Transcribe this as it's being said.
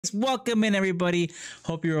Welcome in, everybody.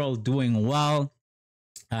 Hope you're all doing well.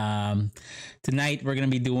 Tonight we're gonna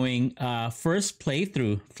be doing first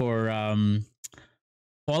playthrough for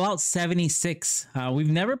Fallout 76. We've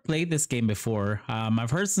never played this game before. I've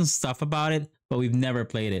heard some stuff about it, but we've never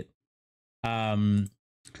played it.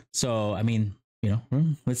 So I mean,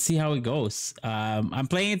 let's see how it goes. I'm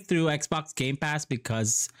playing it through Xbox Game Pass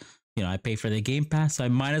because I pay for the Game Pass, so I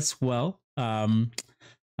might as well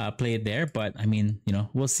play it there. But I mean,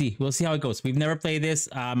 we'll see how it goes. We've never played this.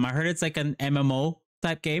 I heard it's like an MMO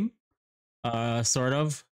type game, sort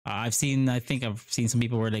of. I think I've seen some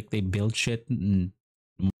people where like they build shit and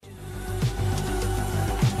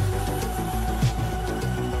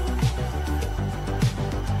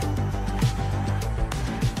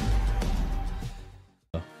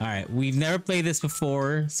all right, we've never played this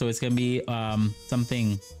before, so it's gonna be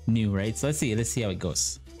something new, right? So let's see how it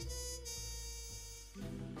goes.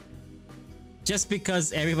 Just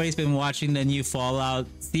because everybody's been watching the new Fallout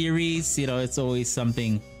series, it's always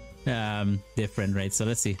something different, right? So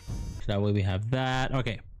let's see. That way we have that.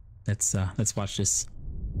 Okay, let's watch this.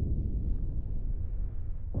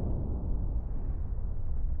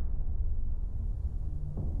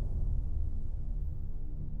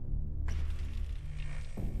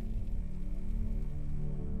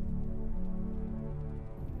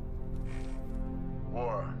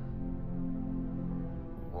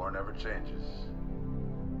 War never changes.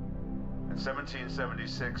 In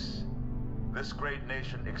 1776, this great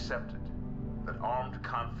nation accepted that armed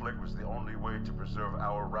conflict was the only way to preserve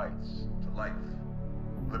our rights to life,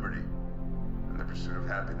 liberty, and the pursuit of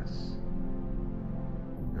happiness.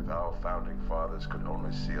 If our founding fathers could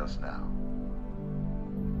only see us now.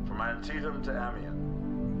 From Antietam to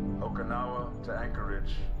Amiens, Okinawa to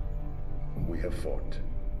Anchorage, we have fought.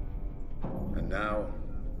 And now,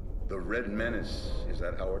 the Red Menace is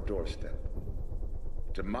at our doorstep.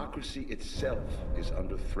 Democracy itself is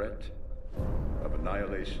under threat of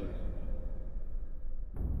annihilation.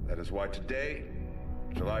 That is why today,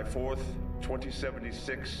 July 4th,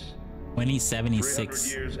 2076, 300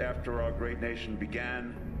 years after our great nation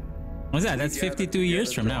began, what's that? That's 52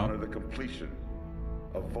 years from now. The completion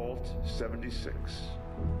of Vault 76.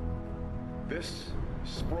 This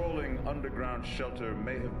sprawling underground shelter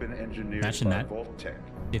may have been engineered by Vault Tech.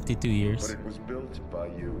 52 years. But it was built by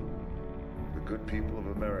you, the good people of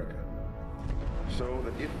America, so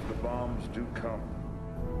that if the bombs do come,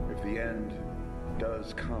 if the end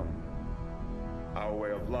does come, our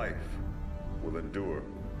way of life will endure.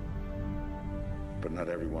 But not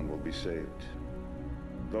everyone will be saved.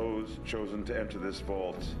 Those chosen to enter this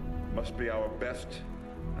vault must be our best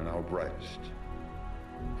and our brightest.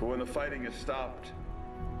 For when the fighting is stopped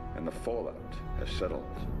and the fallout has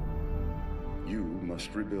settled, you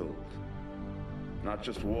must rebuild. Not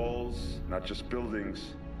just walls, not just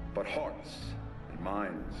buildings, but hearts and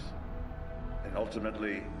minds, and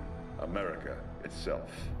ultimately, America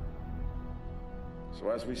itself. So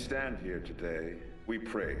as we stand here today, we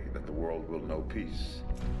pray that the world will know peace.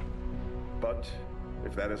 But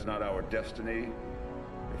if that is not our destiny,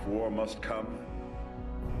 if war must come,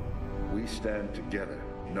 we stand together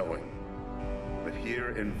knowing that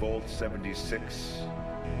here in Vault 76,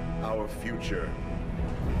 our future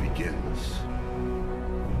begins.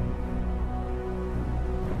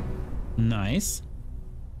 Nice.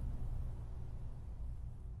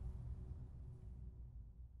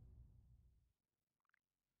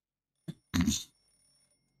 Good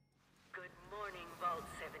morning, Vault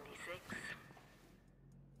 76.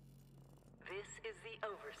 This is the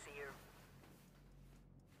Overseer.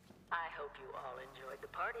 I hope you all enjoyed the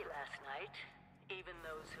party last night, even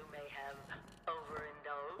those who may have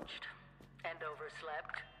overindulged and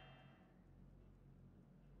overslept.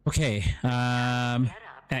 Okay, Get up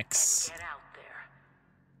X. and get out there.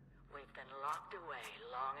 We've been locked away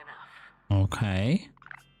long enough. Okay.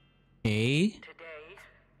 A. Today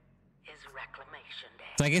is Reclamation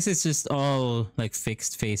Day. So I guess it's just all like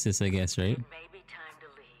fixed faces, I guess, right? It may be time to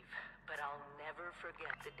leave, but I'll never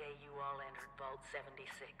forget the day you all entered Vault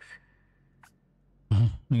 76.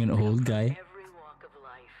 Like an old guy. Every walk of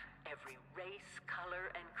life, every race,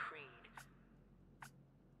 color, and creed.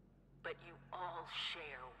 But you all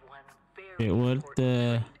share one very important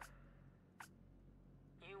trait.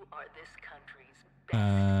 You are this country's best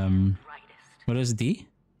and brightest. What is D?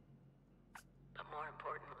 But more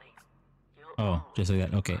importantly, you'll Oh, just like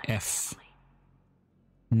that. Okay, F.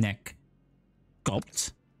 Neck.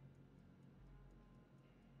 Gulped.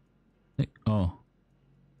 Oh.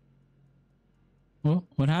 Well,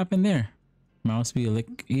 what happened there? Mouse be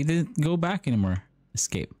like, he didn't go back anymore.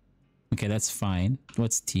 Escape. Okay, that's fine.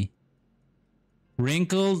 What's T?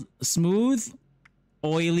 Wrinkled smooth?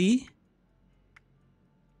 Oily.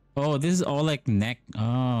 Oh, this is all like neck.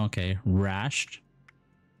 Oh, okay. Rashed.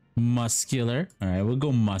 Muscular. All right, we'll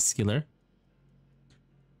go muscular.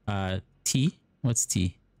 T. What's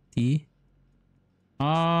T? T. Oh,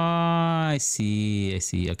 I see. I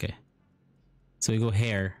see. Okay. So we go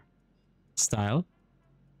hair. Style.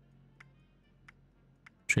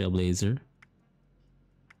 Trailblazer.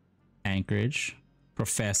 Anchorage.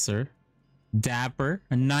 Professor. Dapper.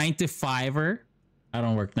 A 9 to 5er. I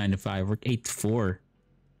don't work 9 to 5. I work 8 to 4.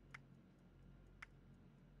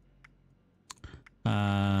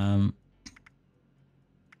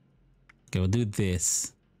 Okay, we'll do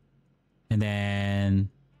this. And then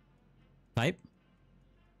type.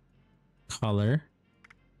 Color.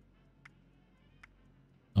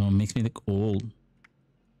 Oh, it makes me look old.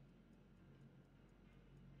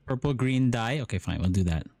 Purple green dye. Okay, fine, we'll do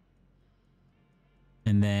that.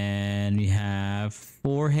 And then we have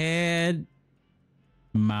forehead,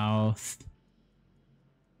 mouth.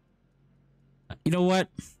 You know what?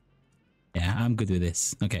 Yeah, I'm good with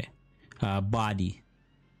this. Okay. Body.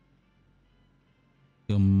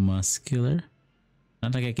 Go muscular.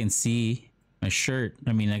 Not like I can see my shirt.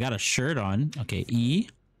 I mean, I got a shirt on. Okay, E.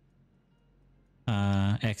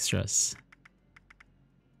 Extras.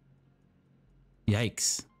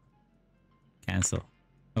 Yikes. Cancel.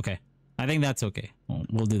 Okay. I think that's okay.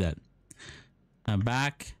 We'll do that.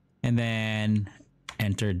 Back and then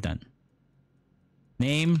enter. Done.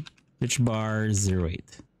 Name Rich Bar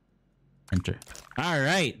 08. Enter. All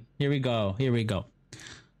right. Here we go. Here we go.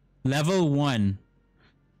 Level 1.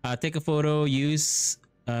 Take a photo. Use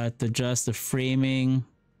to adjust the framing.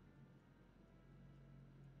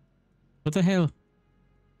 What the hell?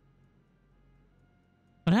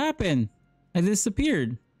 What happened? I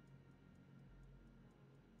disappeared.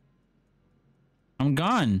 I'm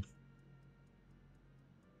gone.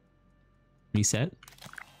 Reset.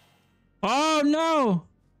 Oh no!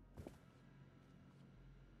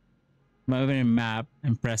 Moving a map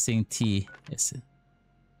and pressing T. Yes.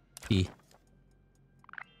 T.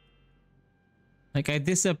 Like I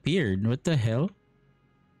disappeared. What the hell?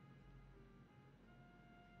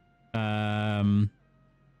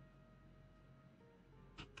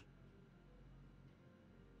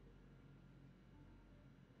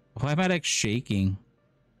 Why am I like shaking?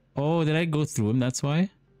 Oh, did I go through him? That's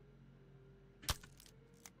why.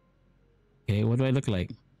 Okay, what do I look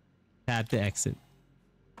like? Tap to exit.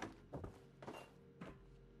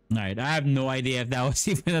 Alright, I have no idea if that was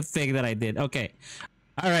even a thing that I did. Okay.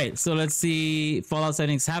 Alright, so let's see. Fallout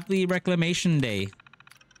 76. Happy Reclamation Day.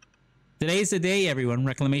 Today's the day, everyone.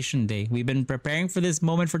 Reclamation Day. We've been preparing for this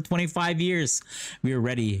moment for 25 years. We are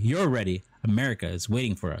ready. You're ready. America is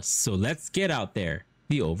waiting for us. So let's get out there.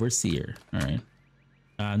 The Overseer. Alright.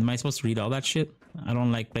 Am I supposed to read all that shit? I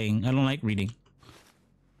don't like playing. I don't like reading.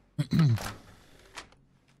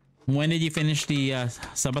 When did you finish the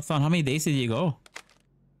subathon? How many days did you go?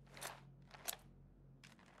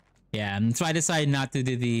 Yeah, so I decided not to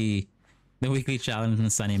do the weekly challenge in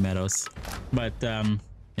Sunny Meadows. But you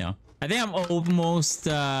know, I think I'm almost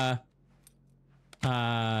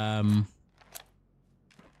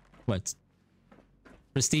what?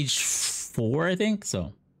 Prestige 4, I think.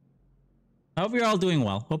 So I hope you're all doing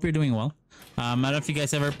well. Hope you're doing well. I don't know if you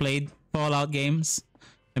guys ever played Fallout games.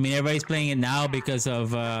 I mean, everybody's playing it now because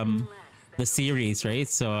of the series, right?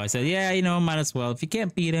 So I said, yeah, you know, might as well. If you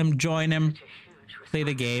can't beat him, join him. Play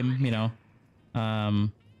the game, you know.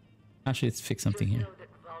 Actually, let's fix something here.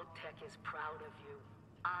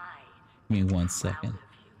 Give me 1 second.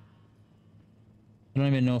 I don't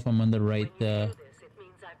even know if I'm on the right. It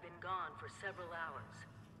means I've been gone for several hours.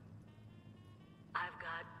 I've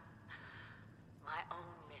got my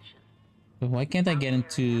own mission. But why can't I get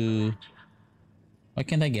into? Why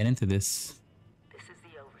can't I get into this? This is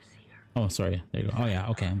the Overseer. Oh, sorry. There you go. Oh yeah.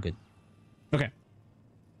 Okay, I'm good. Okay.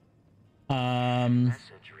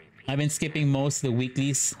 I've been skipping most of the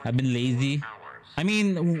weeklies. I've been lazy. I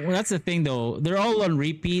mean, that's the thing though. They're all on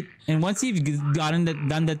repeat, and once you've done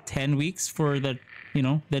the 10 weeks for the, you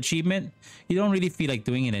know, the achievement, you don't really feel like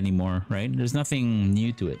doing it anymore, right? There's nothing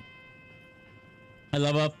new to it. I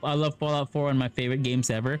love Fallout 4, one of my favorite games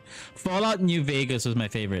ever. Fallout New Vegas was my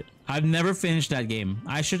favorite. I've never finished that game.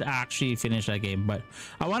 I should actually finish that game, but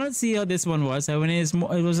I wanted to see how this one was. I mean, it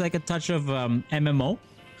was like a touch of MMO.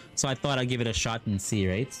 So I thought I'd give it a shot and see,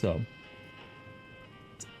 right? So,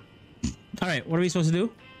 all right, what are we supposed to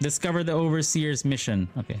do? Discover the Overseer's mission.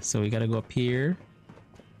 Okay, so we gotta go up here.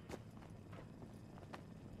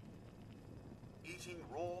 Eating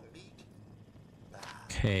raw meat.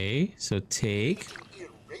 Okay, so take.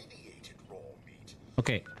 Irradiated raw meat.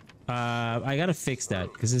 Okay, I gotta fix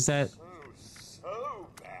that because is that? So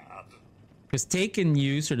Because take and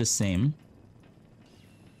use are the same.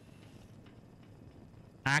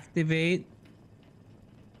 Activate.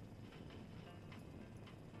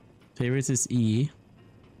 Favorites is E.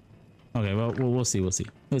 Okay, well, we'll see. We'll see.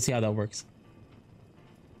 Let's see how that works.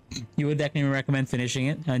 You would definitely recommend finishing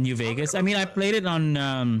it on New Vegas. I mean, I played it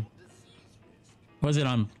on was it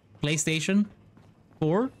on PlayStation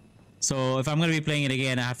 4? So if I'm gonna be playing it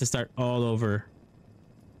again, I have to start all over.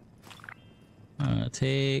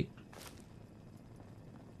 Take.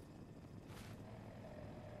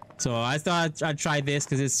 So I thought I'd try this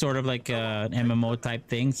because it's sort of like an MMO type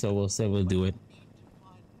thing. So we'll say we'll do it.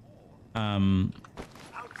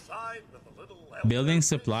 Building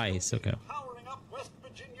supplies. Okay.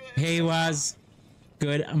 Hey Waz,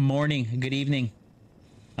 good morning, good evening.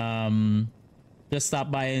 Just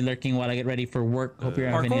stop by and lurking while I get ready for work. Hope you're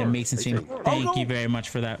having an amazing stream. Thank you very much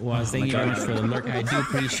for that, Waz. Thank you very much for the lurk. I do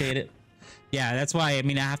appreciate it. Yeah, that's why. I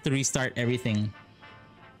mean, I have to restart everything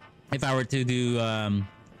if I were to do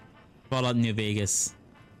Fallout New Vegas.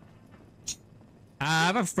 I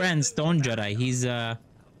have a friend, Stone Jedi.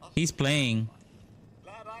 He's playing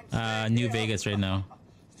New Vegas right now.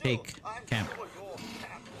 Take camp. What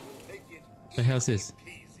the hell is this?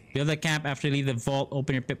 Build a camp after you leave the vault.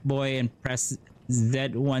 Open your Pip-Boy and press Z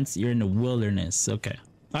once you're in the wilderness. Okay.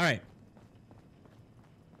 All right.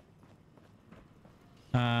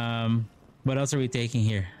 What else are we taking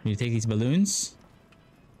here? We take these balloons.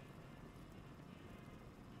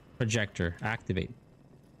 Projector. Activate.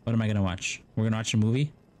 What am I gonna watch? We're gonna watch a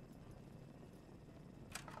movie.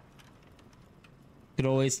 Could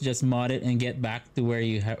always just mod it and get back to where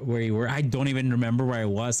you were. I don't even remember where I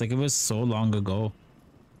was. Like, it was so long ago.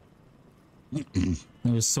 It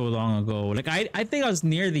was so long ago. Like, I think I was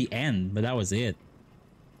near the end, but that was it.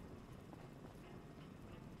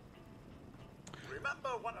 Remember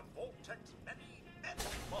one of Voltec's many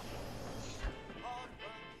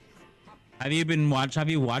Have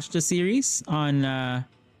you watched the series on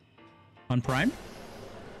Prime?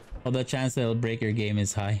 Well, the chance that it'll break your game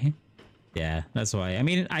is high. Yeah, that's why. I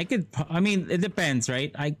mean, it depends,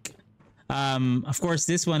 right? Of course,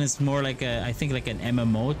 this one is more like I think like an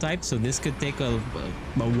MMO type, so this could take a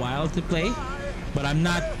while to play. But I'm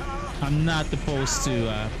not opposed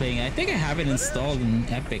to playing. I think I have it installed in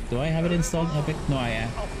Epic. Do I have it installed in Epic? No,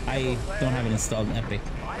 I don't have it installed in Epic.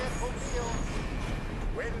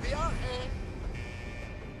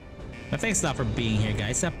 But thanks a lot for being here,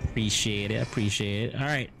 guys. Appreciate it. Appreciate it. All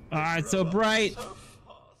right. All right. So bright. All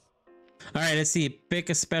right. Let's see. Pick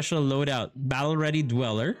a special loadout. Battle ready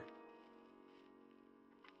dweller.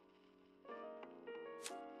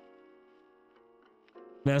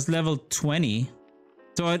 That's level 20.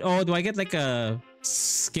 So, do I get like a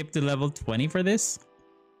skip to level 20 for this?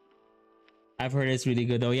 I've heard it's really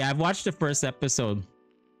good though. Yeah, I've watched the first episode.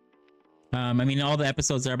 I mean, all the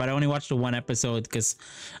episodes are, but I only watched the one episode because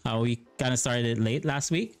we kind of started it late last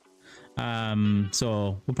week.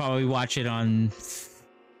 So we'll probably watch it on.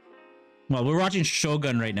 Well, we're watching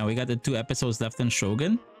Shogun right now. We got the 2 episodes left on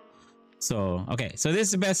Shogun. So okay, so this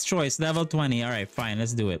is the best choice, level 20. All right, fine,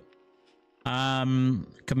 let's do it.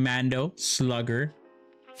 Commando, Slugger,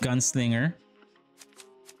 Gunslinger,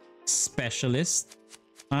 Specialist.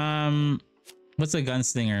 What's a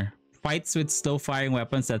Gunslinger? Fights with slow firing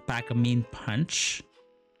weapons that pack a mean punch.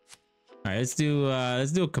 All right, let's do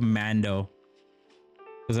a Commando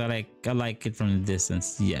because I like it from the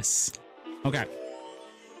distance. Yes. Okay.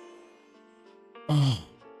 Oh.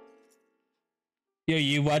 Yo,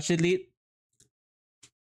 you watched it, Leet?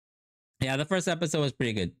 Yeah, the first episode was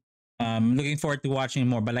pretty good. Looking forward to watching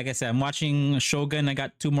more, but like I said, I'm watching Shogun. I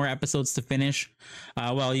got 2 more episodes to finish.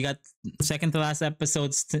 Well, you got second to last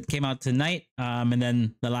episodes came out tonight, and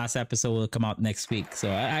then the last episode will come out next week. So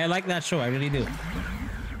I like that show. I really do.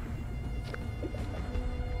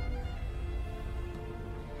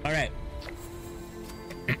 All right.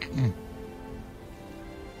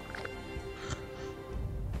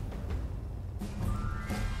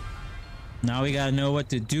 Now we gotta know what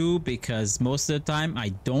to do because most of the time I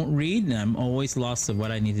don't read and I'm always lost of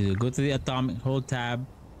what I need to do. Go to the atomic, hold tab.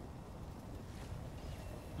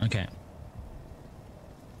 Okay.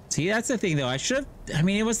 See, that's the thing though. I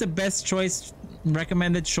mean, it was the best choice,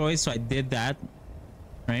 recommended choice, so I did that.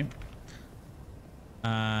 Right?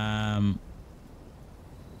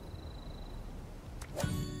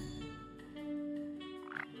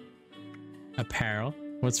 Apparel.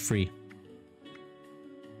 What's free?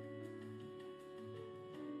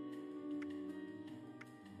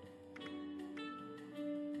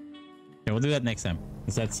 Yeah, we'll do that next time.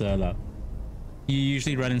 Cause that's a lot. You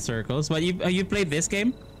usually run in circles, but you played this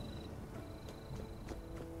game?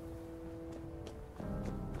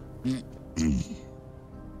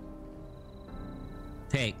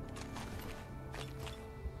 Take.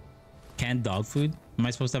 Canned dog food? Am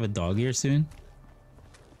I supposed to have a dog here soon?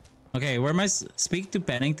 Okay, where am I? Speak to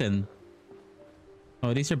Pennington.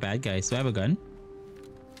 Oh, these are bad guys. Do I have a gun?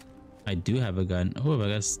 I do have a gun. Oh, I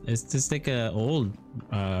guess it's just like a old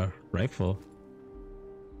rifle.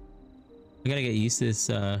 I gotta get used to this.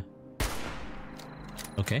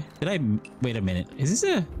 Okay. Did I wait a minute? Is this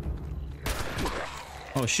a?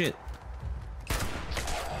 Oh shit!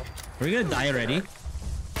 Are we gonna die already?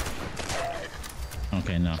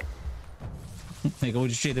 Okay, no. Like, oh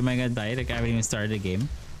shit, am I gonna die? Like, I haven't even started the game.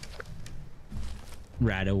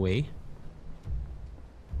 Rat away.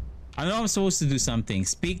 I know I'm supposed to do something.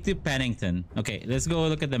 Speak to Pennington. Okay, let's go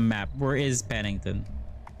look at the map. Where is Pennington?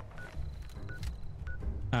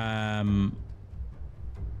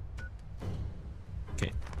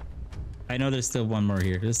 Okay. I know there's still one more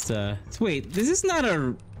here. Just wait, this is not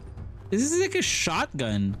a... This is like a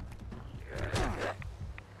shotgun.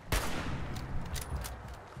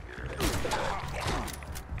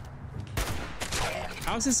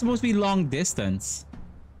 How is this supposed to be long distance?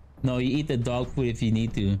 No, you eat the dog food if you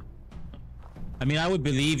need to. I mean, I would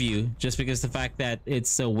believe you just because the fact that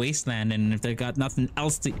it's a wasteland and if they got nothing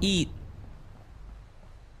else to eat,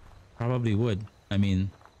 probably would. I mean,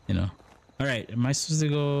 you know. All right, am I supposed to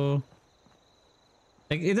go?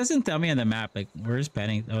 Like, it doesn't tell me on the map. Like, where's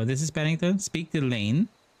Pennington? Oh, this is Pennington. Speak to Lane.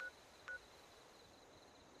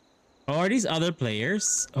 Oh, are these other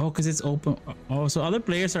players? Oh, because it's open. Oh, so other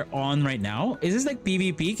players are on right now. Is this like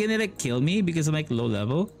PvP? Can they like kill me because I'm like low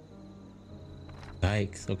level?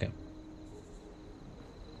 Yikes. Okay.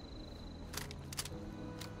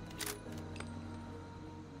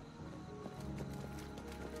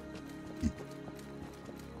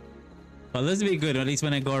 Well, this will be good. At least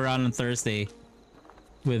when I go around on Thursday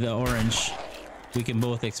with the orange, we can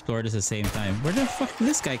both explore this at the same time. Where the fuck did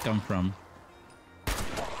this guy come from?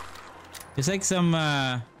 It's like some,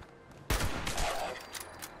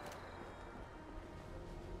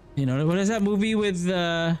 you know, what is that movie with,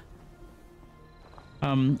 Brad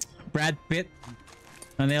Pitt?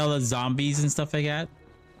 And all the zombies and stuff like that?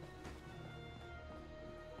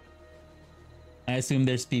 I assume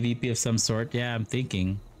there's PvP of some sort. Yeah, I'm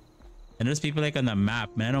thinking. And there's people like on the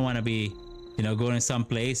map, man. I don't want to be, you know, going to some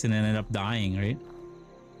place and then end up dying, right?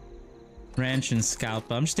 Wrench and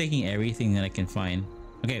scalpel. I'm just taking everything that I can find.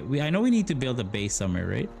 Okay, I know we need to build a base somewhere,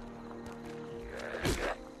 right?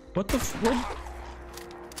 What the what?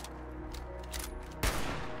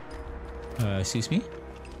 Excuse me?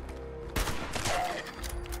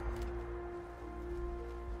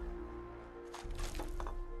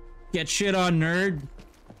 Get shit on, nerd!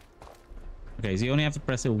 Okay, so you only have to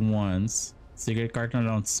press it once. Cigarette carton,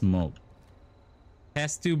 don't smoke.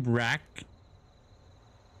 Test tube rack.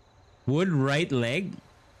 Wood right leg?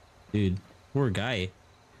 Dude, poor guy.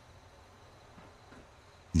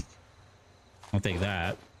 I'll take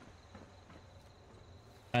that.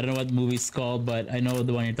 I don't know what the movie's called, but I know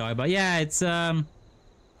the one you're talking about. Yeah, it's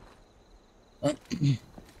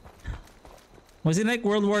was it like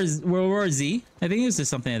World War Z? I think it was just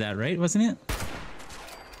something like that, right? Wasn't it?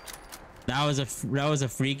 That was a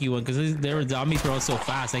freaky one because their zombies were all so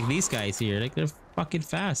fast. Like these guys here, like they're fucking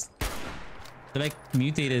fast. They're like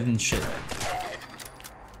mutated and shit.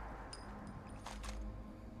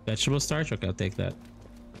 Vegetable starch? Okay, I'll take that.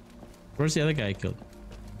 Where's the other guy I killed?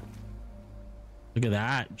 Look at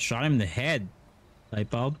that. Shot him in the head. Light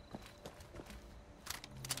bulb.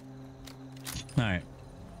 Alright.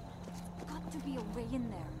 Got to be a way in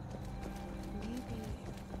there. Maybe.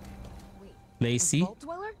 Wait. Lacey. Vault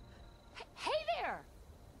dweller? Hey there!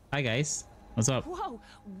 Hi guys. What's up? Whoa,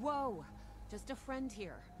 whoa. Just a friend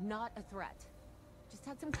here, not a threat. Just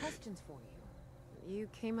had some questions for you. You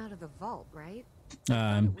came out of the vault, right? It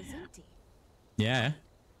was empty. Yeah.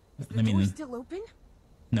 Is the door still open?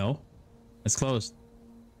 No. It's closed.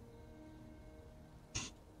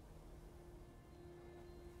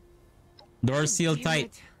 Door's sealed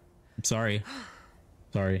tight. I'm sorry.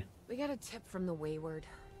 Sorry. We got a tip from the Wayward.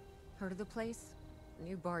 Heard of the place?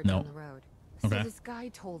 New bar No. down the road. Okay. So this guy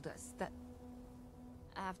told us that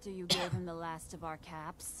After you gave him the last of our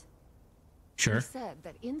caps. Sure. he said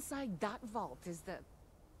that inside that vault is the,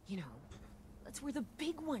 you know, that's where the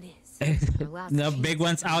big one is. The big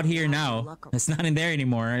one's out here now. It's not in there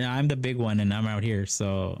anymore. I'm the big one and I'm out here,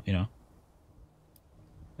 so you know.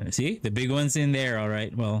 See, the big one's in there. All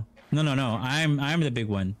right. Well, no. I'm the big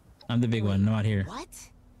one. I'm the big one. I'm out here. What?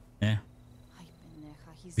 Yeah.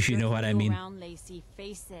 He's If you know what I mean. Around, Lacey.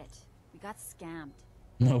 Face it. We got scammed.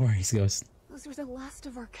 No worries, Ghost. Those were the last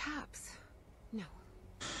of our caps. No.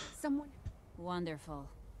 Someone. Wonderful.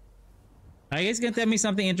 Are you guys gonna tell me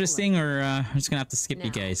something interesting, or I'm just gonna have to skip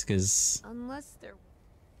you Now, guys? Cause Unless they're...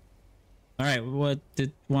 all right, what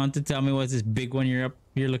did want to tell me what this big one you're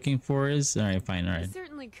looking for is? All right, fine, all I right.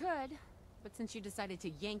 certainly could, but since you decided to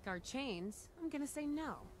yank our chains, I'm gonna say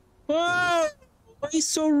no. Whoa! Why are you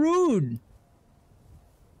so rude?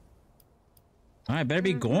 All right, better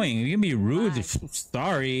be going. You can be rude. Bye.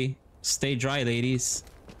 Sorry. Stay dry, ladies.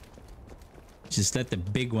 Just let the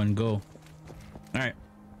big one go. All right.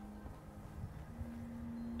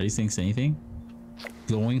 Are these things anything?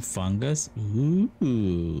 Glowing fungus.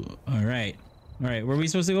 Ooh. All right. All right. Where are we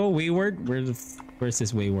supposed to go? Wayward. Where's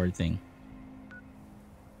this wayward thing?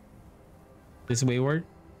 This wayward.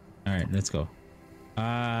 All right. Let's go.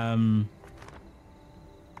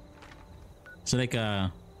 So like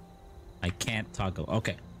I can't toggle.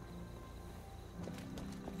 Okay.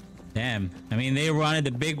 Damn. I mean, they wanted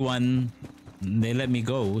the big one. They let me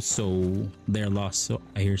go, so they're lost. So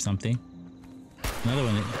I hear something. Another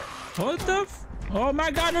one. What the f— oh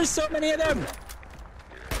my god, there's so many of them.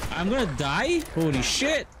 I'm gonna die? Holy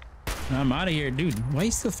shit. I'm out of here, dude. Why are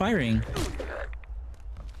you still firing?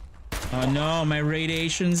 Oh no, my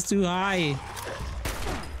radiation's too high.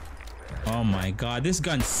 Oh my god, this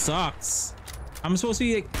gun sucks. I'm supposed to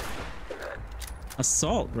be like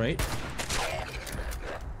assault, right?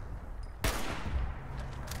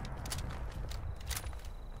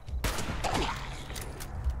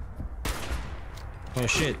 Oh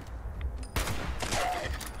shit.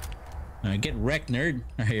 Get wrecked, nerd.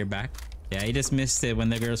 Alright, you're back. Yeah, you just missed it when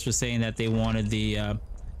the girls were saying that they wanted the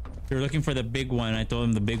they were looking for the big one. I told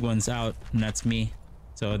them the big one's out, and that's me.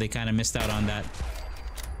 So they kind of missed out on that.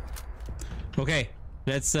 Okay,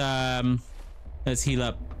 let's heal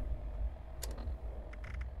up.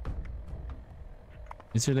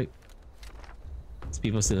 Is there like— is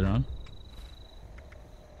people still around?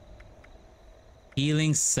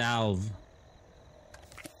 Healing salve.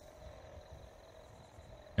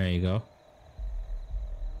 There you go.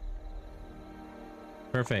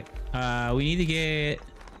 Perfect. We need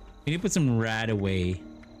to put some rad away.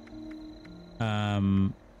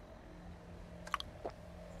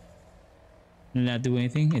 Did not do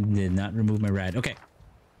anything. It did not remove my rad. Okay.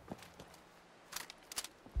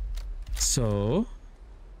 So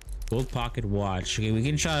gold pocket watch. Okay, we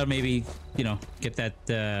can try to maybe, you know, get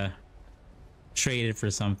that traded for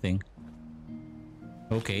something.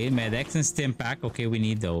 Okay, Medex and Stim Pack. Okay, we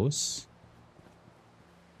need those.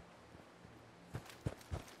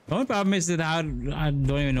 The only problem is that I don't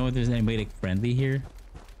even know if there's anybody like friendly here.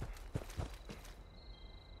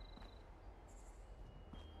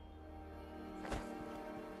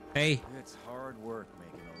 Hey. It's hard work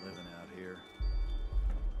making a living out here.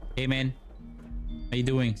 Hey man. How you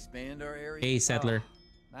doing? Expand our area. Hey settler.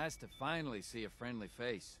 Oh, nice to finally see a friendly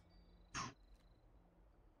face.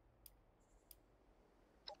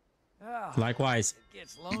 Oh, Likewise. it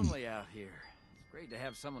gets lonely out here. It's great to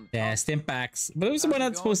have someone. Yeah, Stim Packs. But it was the one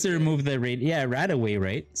that's supposed to remove the raid. Yeah, Rat Away,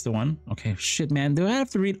 right? It's the one. Okay, shit, man. Do I have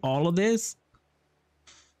to read all of this?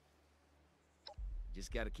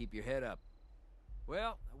 Just got to keep your head up.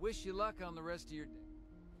 Well, I wish you luck on the rest of your day.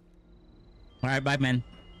 All right, bye, man.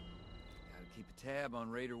 Gotta keep a tab on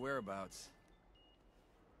raider whereabouts.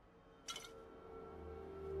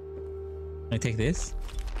 Can I take this?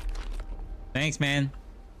 Thanks, man.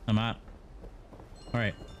 I'm out. All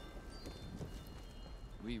right.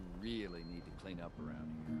 We really need to clean up around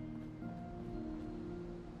here.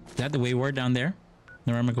 Is that the wayward down there?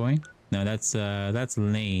 Where am I going? No, that's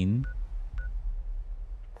Lane.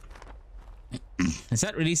 Is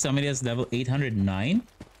that really somebody that's level 809?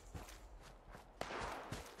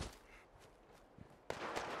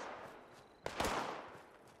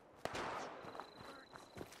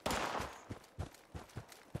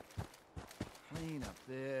 Clean up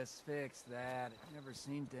this, fix that. It never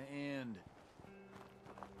seemed to end.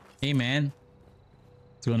 Hey, man.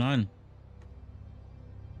 What's going on?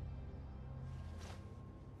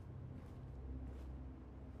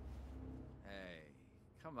 Hey,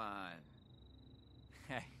 come on.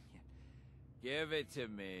 Hey, give it to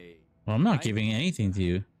me. Well, I'm not giving anything to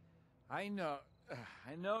you. I know.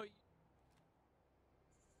 I'm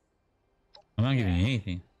not giving you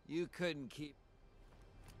anything. You couldn't keep.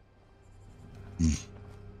 All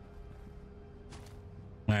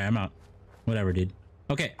right, I'm out. Whatever, dude.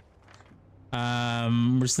 Okay.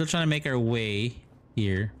 We're still trying to make our way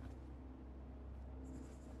here.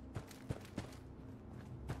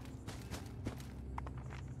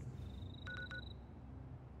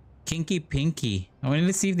 Kinky Pinky. I wanted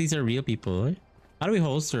to see if these are real people. How do we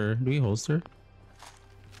holster? Do we holster?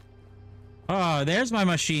 Oh, there's my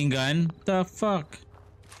machine gun. The fuck?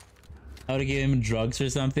 How to give him drugs or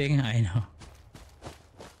something? I know.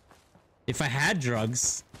 If I had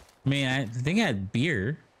drugs, I mean, I think I had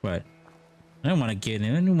beer, but I don't want to get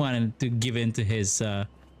in. I don't want to give in to his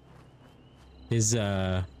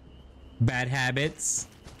bad habits.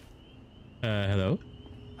 Hello?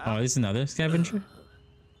 Oh, this is another scavenger?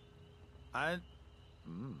 I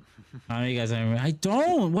How you guys? I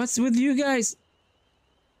don't. What's with you guys?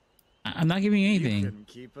 I'm not giving you anything. couldn't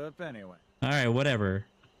keep up anyway. All right, whatever.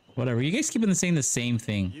 Whatever. You guys keep on saying the same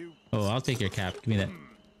thing. Oh, I'll take your cap. Give me that.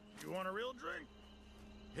 You want a real drink?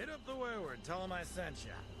 Hit up the wayward. Tell him I sent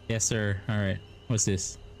ya. Yes, sir. All right. What's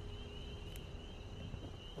this?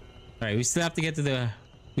 All right, we still have to get to the.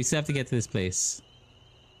 We still have to get to this place.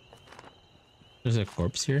 There's a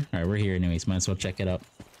corpse here. All right, we're here anyways. Might as well check it out.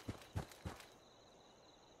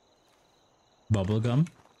 Bubblegum.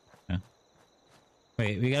 Yeah.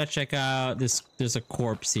 Wait, we gotta check out this. There's a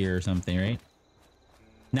corpse here or something, right?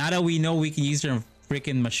 Now that we know we can use our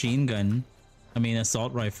freaking machine gun, I mean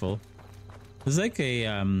assault rifle. It's like a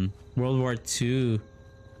World War II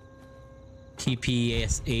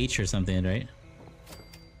TPSH or something, right?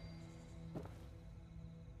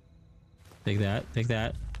 Take that. Take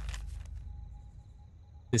that.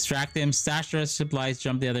 Distract him. Stash the rest of supplies.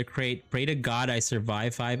 Jump the other crate. Pray to God I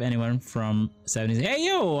survive. 5 anyone from 76. Hey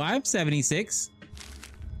yo, I'm 76.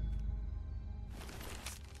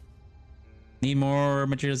 Need more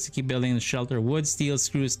materials to keep building the shelter. Wood, steel,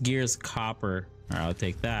 screws, gears, copper. Alright, I'll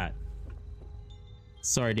take that.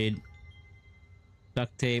 Sorry, dude.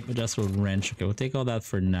 Duct tape, adjustable wrench. Okay, we'll take all that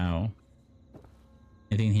for now.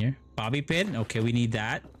 Anything here? Bobby pin? Okay, we need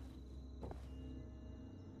that.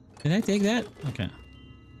 Did I take that? Okay.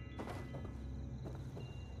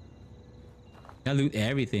 Gotta loot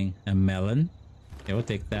everything. A melon. Okay, we'll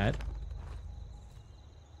take that.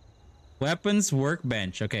 Weapons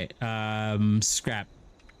workbench. Okay. Scrap.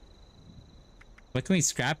 What can we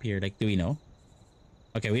scrap here? Like, do we know?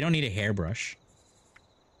 Okay, we don't need a hairbrush.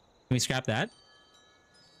 Can we scrap that?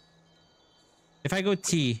 If I go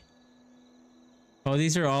T. Oh,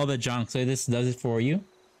 these are all the junk. So this does it for you.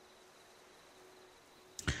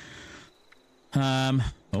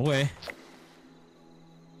 No way.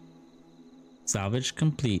 Salvage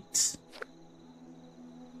complete.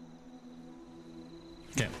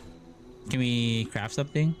 Okay. Can we craft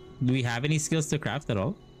something? Do we have any skills to craft at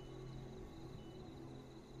all?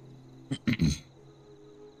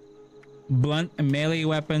 Blunt and melee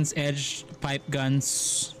weapons, edged pipe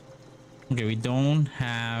guns. Okay, we don't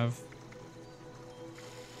have.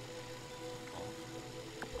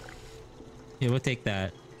 Yeah, we'll take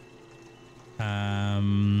that.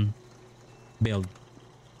 Build.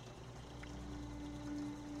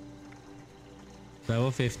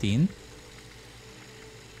 Level 15.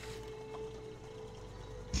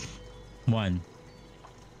 1.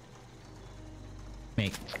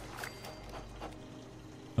 Make.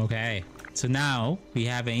 Okay. So now we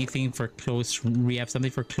have anything for close. We have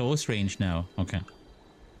something for close range now. Okay.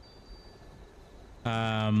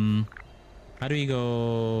 How do we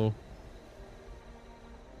go?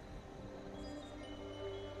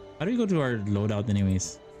 How do we go to our loadout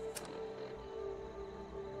anyways?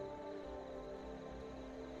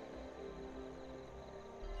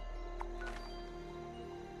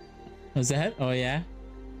 What's that? Oh yeah?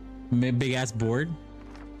 Big ass board?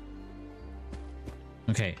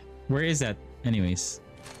 Okay. Where is that anyways?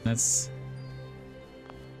 That's...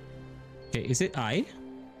 Okay, is it I?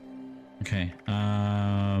 Okay.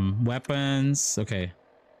 Weapons. Okay.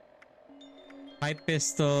 Pipe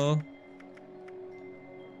pistol.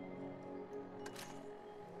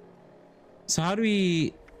 So how do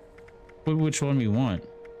we... Which one we want?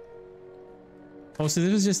 Oh, so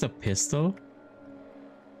this is just a pistol?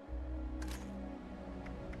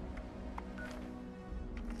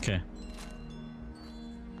 Okay.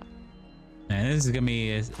 Man, this is gonna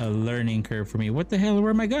be a learning curve for me. What the hell?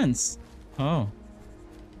 Where are my guns? Oh.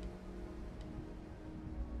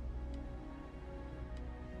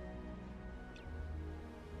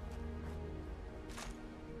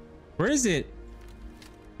 Where is it?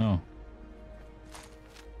 Oh.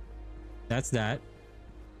 That's that.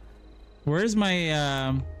 Where's my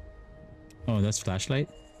oh, that's flashlight.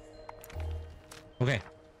 Okay.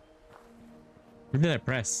 Where did I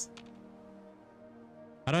press?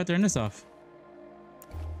 How do I turn this off?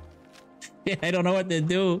 Yeah, I don't know what to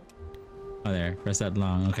do. Oh, there. Press that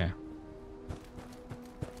long. Okay.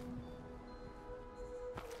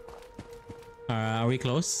 Are we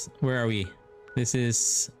close? Where are we? This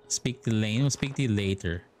is speak to lane. We'll speak to you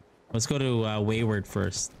later. Let's go to wayward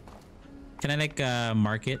first. Can I like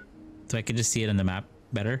mark it so I can just see it on the map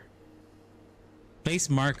better? Place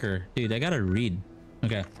marker. Dude, I gotta read.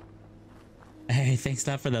 Okay. Hey, thanks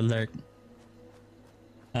a lot for the alert.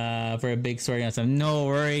 For a big story on some. No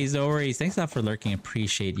worries, no worries. Thanks a lot for lurking.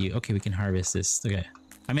 Appreciate you. Okay, we can harvest this. Okay.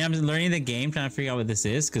 I mean, I'm learning the game, trying to figure out what this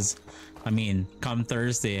is, because I mean, come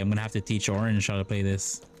Thursday, I'm gonna have to teach Orange how to play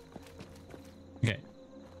this. Okay.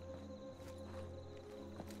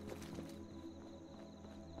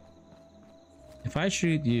 If I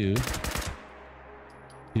shoot you,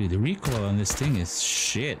 dude, the recoil on this thing is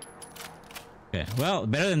shit. Okay, well,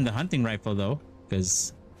 better than the hunting rifle though,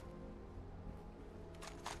 because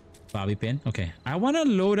bobby pin. Okay, I want to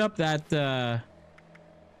load up that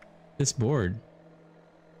this board.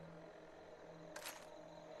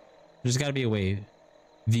 There's got to be a way.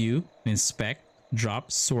 View, inspect,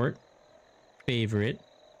 drop, sort, favorite.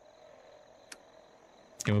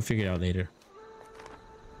 Okay, we'll figure it out later.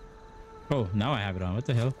 Oh, now I have it on. What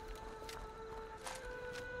the hell?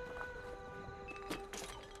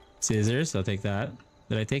 Scissors, I'll take that.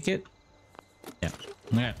 Did I take it? Yeah.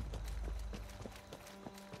 Okay.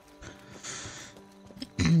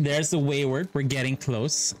 There's the wayward. We're getting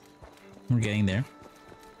close. We're getting there.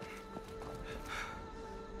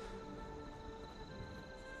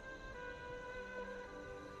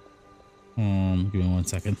 Give me 1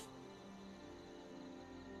 second.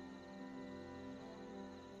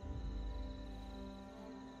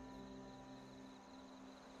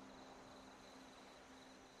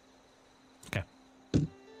 Okay.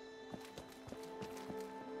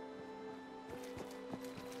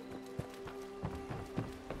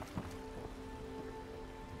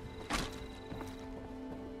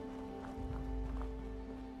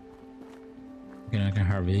 Okay, I can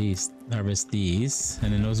harvest these,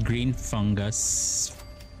 and then those green fungus.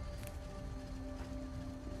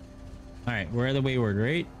 All right, we're at the wayward,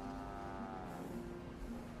 right?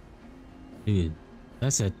 Dude,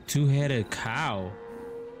 that's a two-headed cow.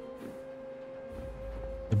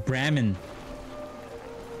 The Brahmin.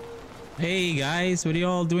 Hey guys, what are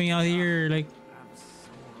y'all doing out here? Like,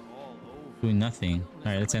 doing nothing.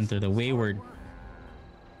 All right, let's enter the wayward.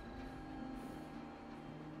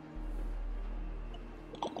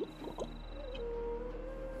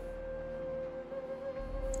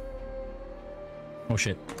 Oh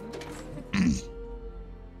shit.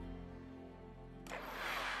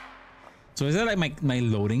 So is that like my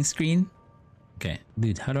loading screen? Okay,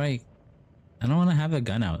 dude, how do I don't want to have a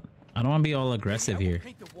gun out. I don't want to be all aggressive here.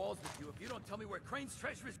 Paint the walls with you if you don't tell me where Crane's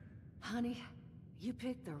treasure is. Honey, you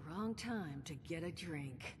picked the wrong time to get a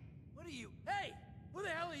drink. What are you? Hey, who the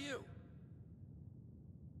hell are you?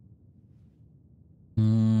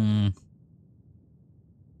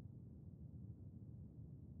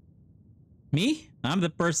 Me? I'm the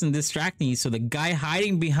person distracting you, so the guy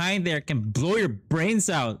hiding behind there can blow your brains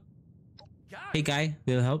out. Hey guy,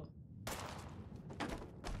 will it help?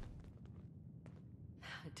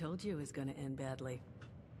 I told you it was gonna end badly.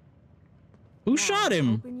 Who shot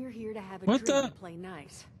him? Hoping you're here to have a What drink the? and play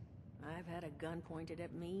nice. I've had a gun pointed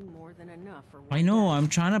at me more than enough for one I know, day. I'm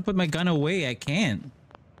trying to put my gun away. I can't.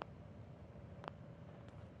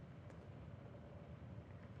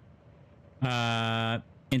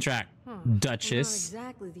 Interact. Duchess. Not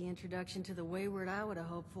exactly the introduction to the wayward I would have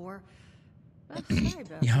hoped for. But sorry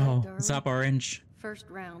about Yo, that, what's darling. up, Orange? First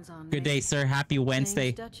rounds on Good me. day, sir. Happy Wednesday.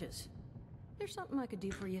 Name's Duchess. There's something I could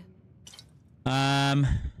do for you. Can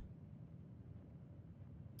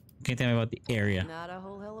you tell me about the area? Not a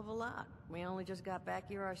whole hell of a lot. We only just got back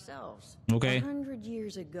here ourselves. Okay. 100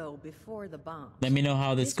 years ago, before the bomb. Let me know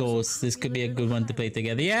how this goes. This could be a good one to play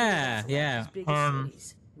together. Yeah, yeah.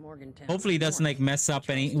 Hopefully it doesn't like mess up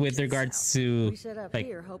any with regards to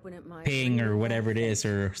like ping or whatever it is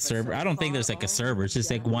or server. I don't think there's like a server. It's just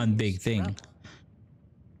like one big thing.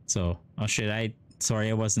 So, oh shit, sorry,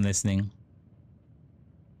 I wasn't listening.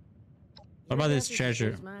 What about this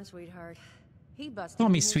treasure? Call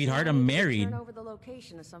me sweetheart, I'm married. Turn over the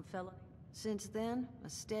location of some fella. Since then, a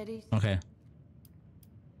steady. Okay.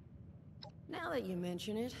 Now that you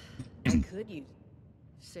mention it, I could use.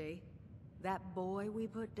 See, that boy we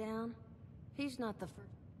put down, he's not the first,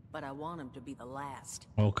 but I want him to be the last.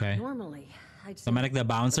 Okay. Normally, I'd say. So am I like the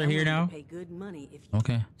bouncer here now? Pay good money if you.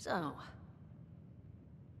 Okay. So.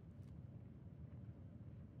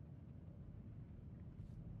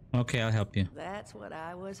 Okay, I'll help you. That's what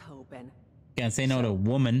I was hoping. Can't say no to a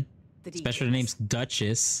woman. The Especially her name's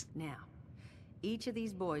Duchess. Now, each of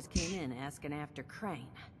these boys came in asking after Crane.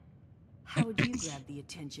 How would you grab the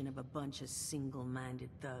attention of a bunch of single-minded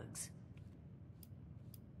thugs?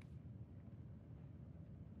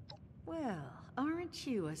 Well, aren't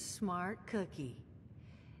you a smart cookie?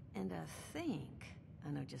 And I think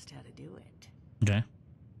I know just how to do it. Okay.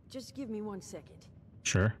 Just give me 1 second.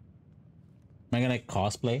 Sure. Am I gonna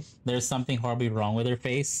cosplay? There's something horribly wrong with her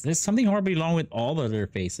face. There's something horribly wrong with all of their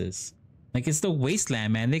faces. Like, it's the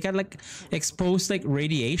wasteland, man. They got like exposed like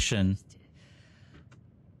radiation.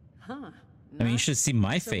 Huh. I mean, you should see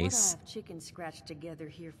my So face. what I've chicken scratched together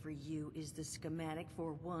here for you is the schematic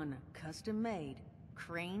for one custom-made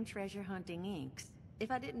Crane Treasure Hunting Inks.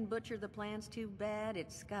 If I didn't butcher the plans too bad,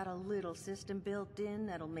 it's got a little system built in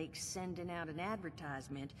that'll make sending out an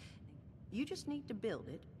advertisement. You just need to build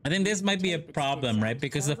it. I think this might be a problem, right?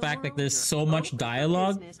 Because the fact that there's so much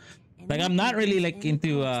dialogue. Like, I'm not really like into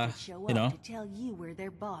you know,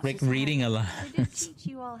 like reading a lot. They did teach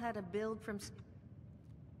you all how to build from.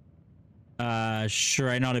 Sure,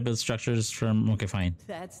 I know how to build structures from. Okay, fine.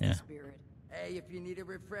 That's the spirit. Hey, if you need a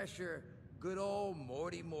refresher, good old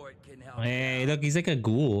Morty Mort can help. Hey, look, he's like a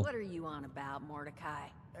ghoul. What are you on about, Mordecai?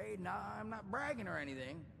 Hey, nah, I'm not bragging or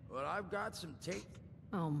anything, but I've got some tape.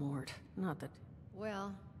 Oh, Mort, not that.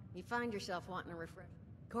 Well, you find yourself wanting a refresh.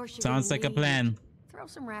 Of course, you're Sounds like a plan. Throw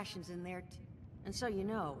some rations in there, and so you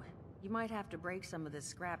know, you might have to break some of this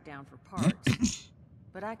scrap down for parts.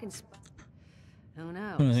 But I can. Who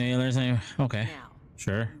knows? Okay, Now,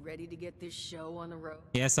 sure. you ready to get this show on the road?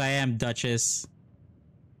 Yes, I am, Duchess.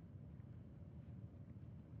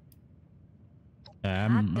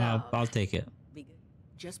 I'll take it.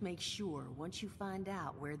 Just make sure once you find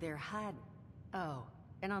out where they're hiding. Oh,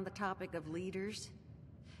 and on the topic of leaders,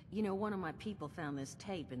 you know, one of my people found this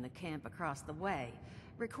tape in the camp across the way,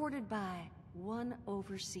 recorded by one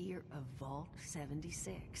overseer of Vault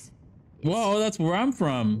 76. Whoa, that's where I'm A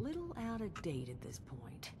from. little out of date at this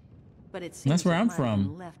point, but it seems That's where it I'm might have been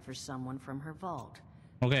from. left for someone from her vault.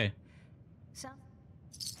 Okay, So,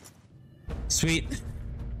 sweet.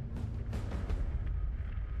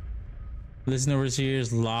 Listen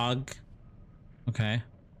overseer's log. Okay.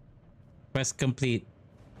 Quest complete.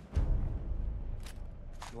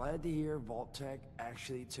 Glad to hear Vault Tech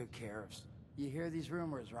actually took care of. You hear these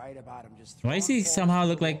rumors, right, about him just. Why does he somehow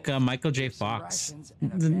look like Michael J. Fox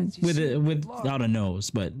without a nose,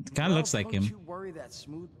 but kind of looks like him. Don't you worry that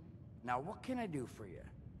smooth. Now, what can I do for you?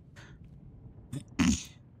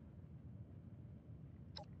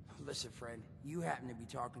 Listen, friend, you happen to be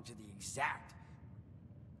talking to the exact.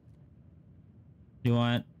 You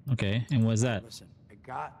want? Okay, and what's that? Listen, I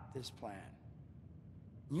got this plan.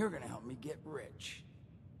 You're gonna help me get rich.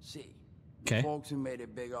 See, the Okay. folks who made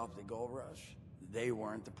it big off the gold rush, they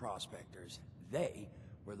weren't the prospectors. They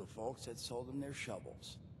were the folks that sold them their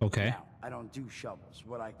shovels. Okay. Now, I don't do shovels.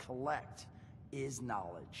 What I collect is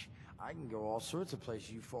knowledge. I can go all sorts of places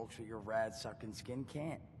you folks with your rad-sucking skin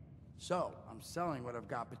can't. So, I'm selling what I've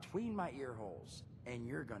got between my ear holes, and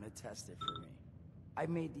you're gonna test it for me. I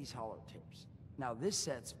made these holotapes. Now, this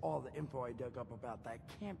set's all the info I dug up about that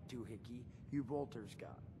camp doohickey you Volters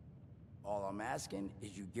got. All I'm asking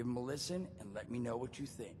is you give them a listen and let me know what you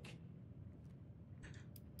think.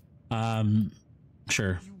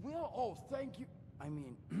 Sure. You will? Oh, thank you. I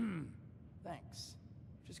mean, thanks.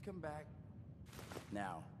 Just come back.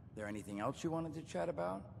 Now, there anything else you wanted to chat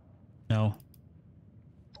about? No,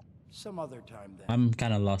 Some other time then. I'm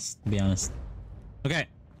kind of lost, to be honest. Okay.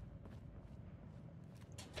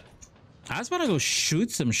 I just want to go shoot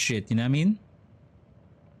some shit, you know what I mean?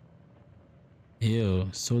 Ew,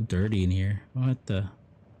 so dirty in here. What the?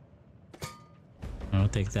 I'll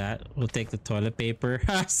take that. We'll take the toilet paper.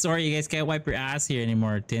 Sorry, you guys can't wipe your ass here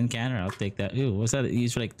anymore. Tin can, or I'll take that. Ew, what's that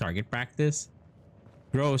used for, like, target practice?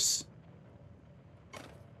 Gross.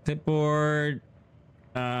 Clipboard.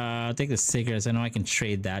 I'll take the cigarettes. I know I can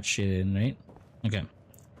trade that shit in, right? Okay.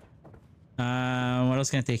 What else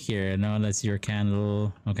can I take here? No, that's your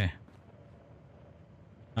candle. Okay.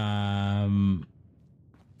 From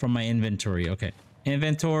my inventory. Okay.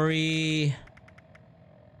 Inventory.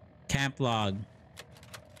 Camp log.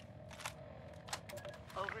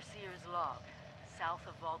 Overseer's log, south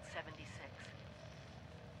of Vault 76.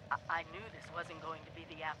 I knew this wasn't going to be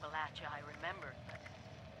the Appalachia I remembered, but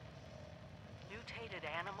mutated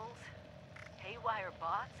animals, haywire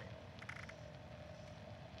bots,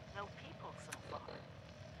 and no people so far.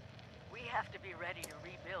 We have to be ready to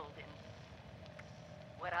rebuild in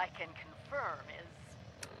what I can confirm is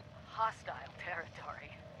hostile territory.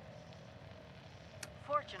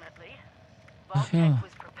 Fortunately, Vault-Tec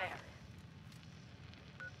was prepared.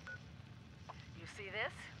 You see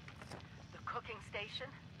this? The cooking station,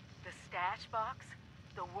 the stash box,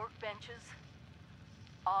 the workbenches,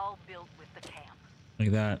 all built with the camp.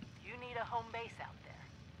 Like that. You need a home base out there.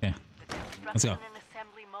 Yeah. The Let's go. construction and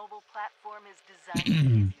assembly mobile platform is designed to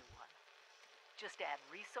give you one. Just add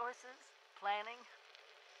resources, planning,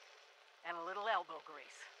 and a little elbow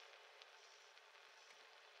grease.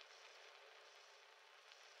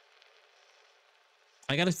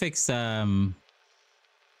 I gotta fix or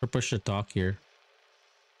push to talk here.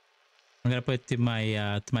 I'm gonna put it to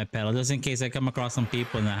my pedal just in case I come across some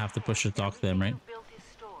people and I have to push to talk to them, right?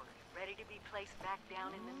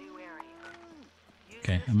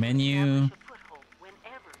 Okay, a menu,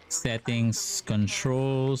 settings,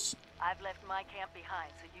 controls. I've left my camp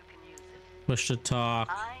behind so you can use it. Push to talk.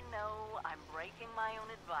 I know I'm breaking my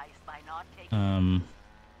own advice by not taking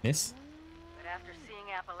this. But after seeing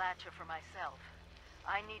Appalachia for myself,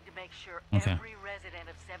 I need to make sure Okay. every resident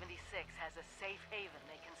of 76 has a safe haven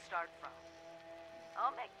they can start from.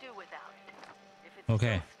 I'll make do without it. If it's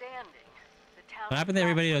Okay. still standing, the town What happened to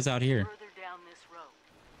everybody that's out here? further down this road.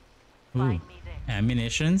 Ooh, Find me there.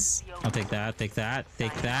 ammunitions. I'll take that, take that,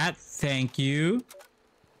 take that. Thank you.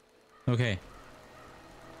 Okay.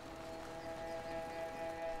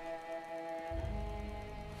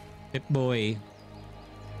 Pip boy.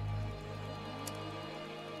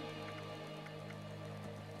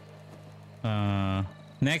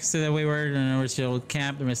 Next to the wayward and overseer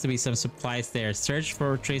camp, there must be some supplies there. Search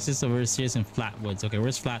for traces of overseers in Flatwoods. Okay,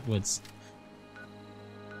 where's Flatwoods?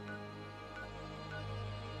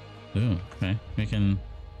 Ooh, okay. We can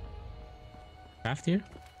craft here.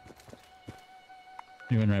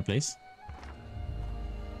 You're in the right place.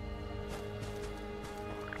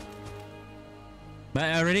 But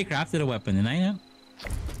I already crafted a weapon, didn't I? Yeah.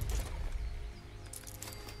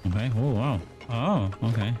 Okay. Oh wow. Oh,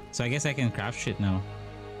 okay. So I guess I can craft shit now.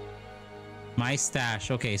 My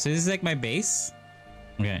stash. Okay, so this is like my base.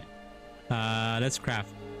 Okay. Let's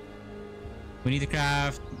craft. We need to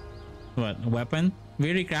craft what? A weapon? We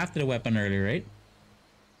already crafted a weapon earlier, right?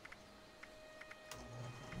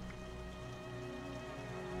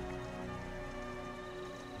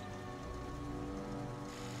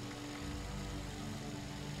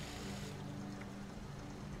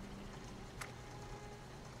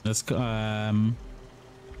 Let's go. A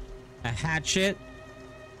hatchet.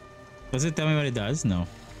 Does it tell me what it does? No.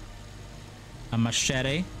 A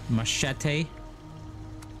machete. Machete.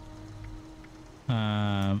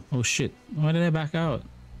 Oh shit. Why did I back out?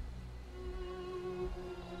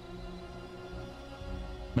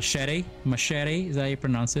 Machete. Machete. Is that how you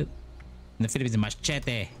pronounce it? In the Philippines,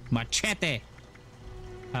 machete. Machete.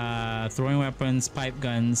 Throwing weapons, pipe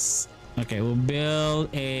guns. Okay, we'll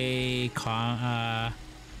build a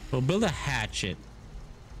we'll build a hatchet.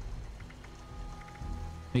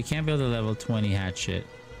 We can't build a level 20 hatchet.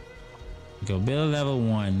 Go build a level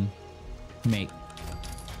 1. Make.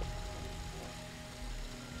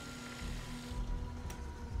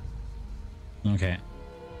 Okay.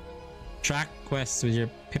 Track quests with your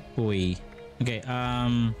Pip-Boy. Okay,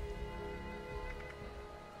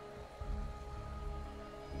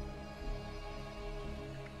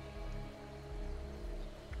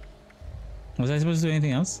 was I supposed to do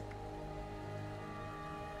anything else?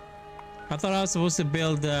 I thought I was supposed to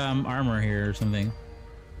build armor here or something.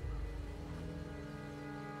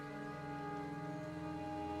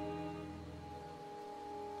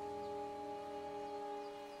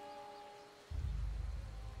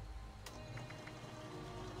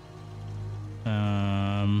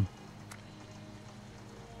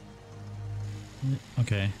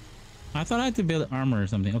 Okay. I thought I had to build armor or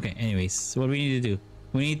something. Okay, anyways, so what do we need to do?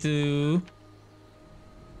 We need to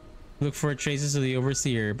look for traces of the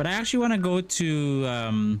overseer. But I actually want to go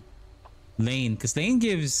to Lane, because Lane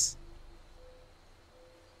gives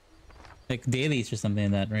like dailies or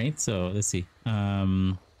something like that, right? So let's see.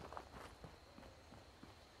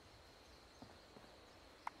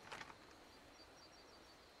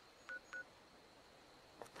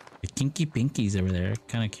 The Kinky Pinky's over there.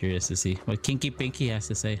 Kind of curious to see what Kinky Pinky has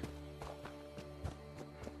to say.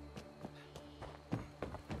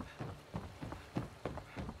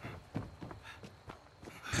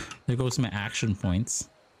 There goes my action points.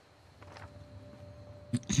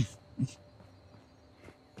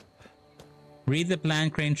 Read the plan,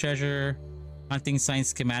 crane treasure, hunting sign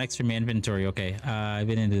schematics from your inventory. Okay, I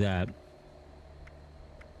didn't do that.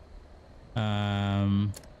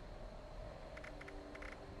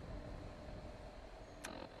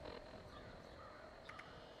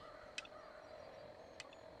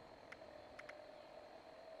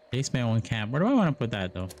 Base my own camp. Where do I want to put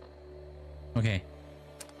that though? Okay.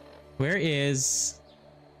 Where is...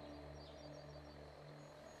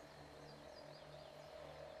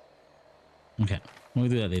 Okay, we'll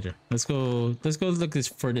do that later. Let's go look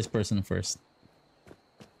for this person first.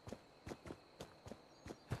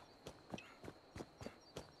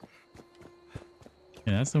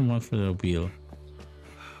 Yeah, that's the one for the wheel.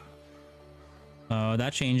 Oh,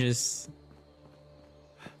 that changes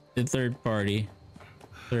the third party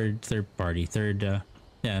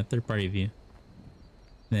view.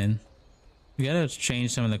 Then we gotta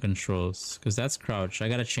change some of the controls because that's crouch. I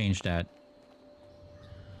gotta change that.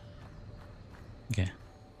 Okay.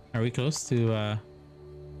 Are we close to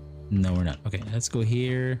no, we're not. Okay, let's go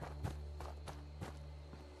here.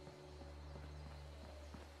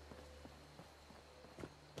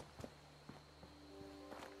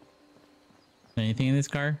 Anything in this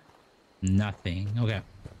car? Nothing. Okay.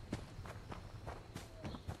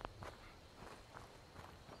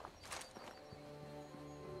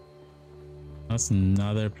 That's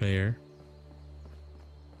another player.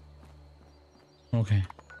 Okay.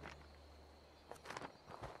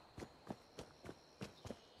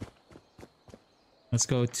 Let's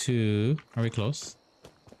go to... Are we close?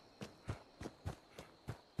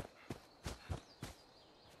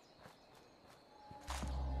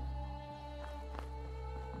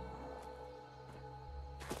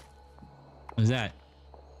 What's that?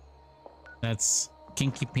 That's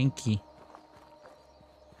Kinky Pinky.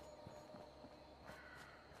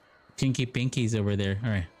 Kinky Pinky's over there.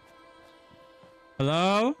 All right.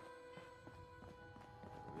 Hello?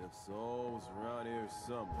 If souls around here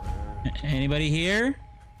somewhere. Anybody here?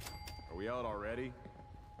 Are we out already?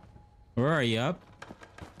 Where are you? Up?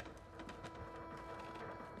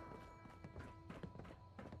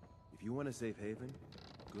 If you want a safe haven,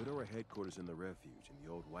 go to our headquarters in the refuge in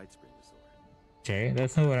the old White Spring Resort. Okay,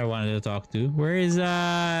 that's not what I wanted to talk to. Where is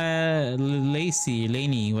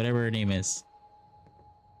Laney, whatever her name is?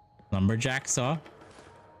 Lumberjack saw.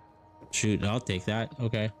 Shoot, I'll take that.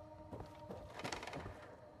 Okay.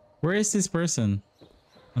 Where is this person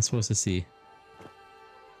I'm supposed to see?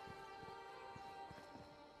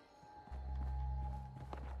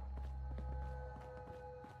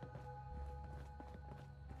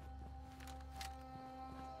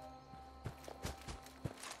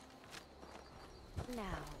 Now,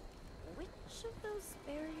 which of those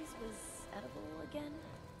berries was edible again?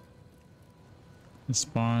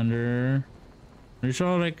 Responder. They're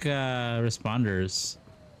all like responders.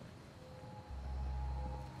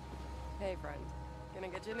 Hey, friend. Can I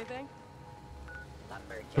get you anything?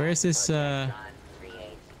 Where is this Creates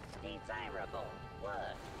desirable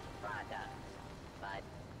wood products, but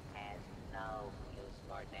has no use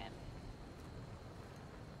for them.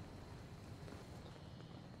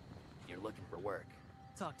 You're looking for work.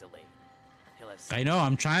 Talk to Lane. He'll have I know,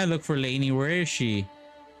 I'm trying to look for Laney. Where is she?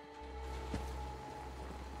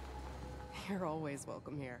 You're always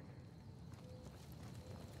welcome here.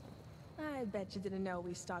 I bet you didn't know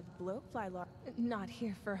we stocked blowfly larvae. Not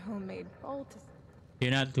here for homemade poultice.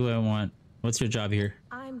 You're not who I want. What's your job here?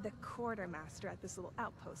 I'm the quartermaster at this little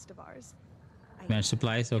outpost of ours. Manage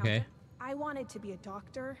supplies, okay. I wanted to be a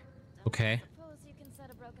doctor. Okay. Suppose you can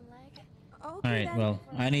set a broken leg? Okay, Alright, then. well,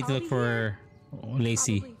 I need to look for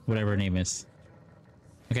Lacey, whatever her name is.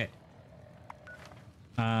 Okay.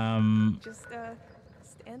 Just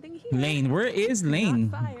standing here. Lane, where is Lane?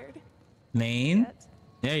 Not fired. Lane?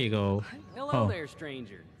 There you go. Hello there,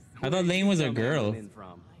 stranger. I thought Lane was a girl.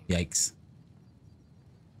 Yikes.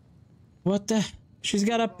 What the? She's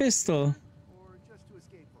got a pistol.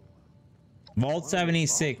 Vault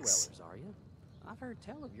 76. Are you? I've heard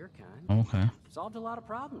tell of your kind. Okay. Solved a lot of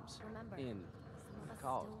problems. Remember, And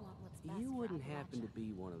recall, you wouldn't happen to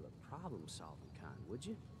be one of the problem-solving kind, would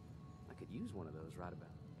you? I could use one of those right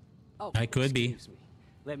about. Oh, I could be. excuse me.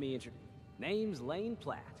 Let me introduce. Name's Lane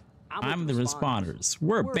Platt. I'm the responders.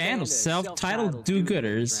 We're a band of self-titled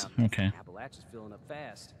do-gooders. Okay. Appalachia's filling up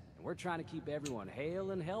fast, and we're trying to keep everyone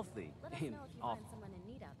hale and healthy. Let us know if you find someone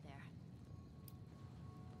in need out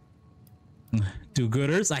there.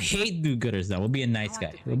 Do-gooders? I hate do-gooders. That will be a nice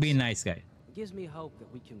guy. We'll be a nice guy. It gives me hope that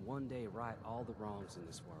we can one day right all the wrongs in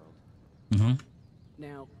this world. Mm-hmm.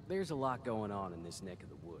 Now, there's a lot going on in this neck of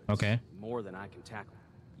the woods. Okay. More than I can tackle.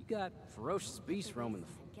 You got ferocious beasts roaming the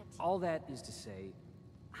floor. All that is to say,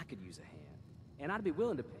 I could use a hand. And I'd be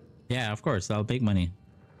willing to pay. Yeah, of course. I'll take money.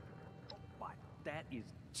 Why, that is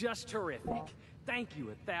just terrific. Thank you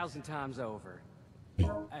 1,000 times over.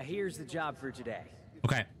 Here's the job for today.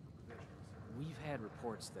 Okay. We've had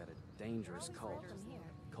reports that a dangerous cult,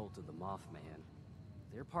 Cult of the Mothman,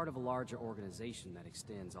 they're part of a larger organization that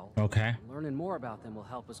extends all. Okay. Learning more about them will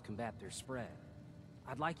help us combat their spread.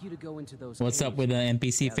 I'd like you to go into those. What's up with the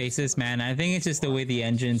NPC faces, man? I think it's just the way the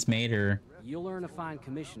engine's made her. You'll earn a fine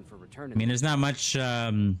commission for returning. I mean, there's not much,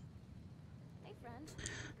 how do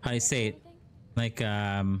you say it? Like,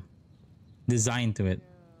 design to it.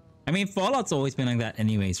 I mean, Fallout's always been like that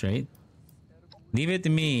anyways, right? Leave it to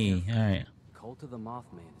me. Alright. Cult of the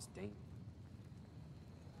Mothman is dangerous.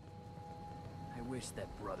 I wish that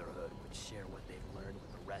Brotherhood would share what they've learned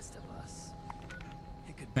with the rest of us.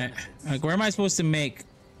 It could Man, benefit. like, where am I supposed to make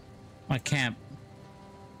my camp?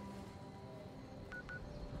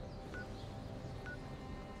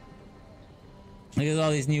 Look at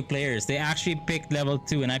all these new players. They actually picked level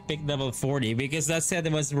 2 and I picked level 40 because that said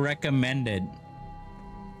it was recommended.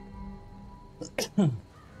 I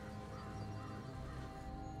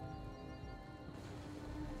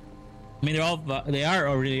mean, they are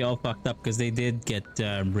already all fucked up because they did get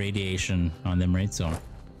radiation on them, right? So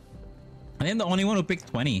I think the only one who picked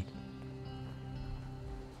 20.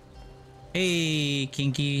 Hey,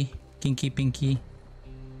 Kinky Pinky.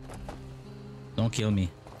 Don't kill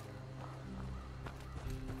me.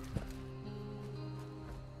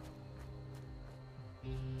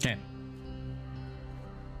 Okay.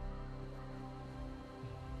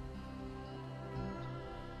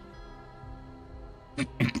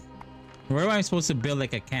 Where am I supposed to build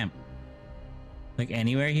like a camp? Like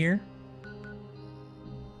anywhere here?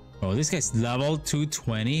 Oh, this guy's level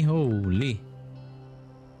 220. Holy.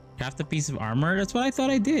 Craft a piece of armor? That's what I thought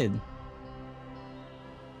I did.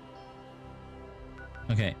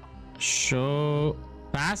 Okay. Show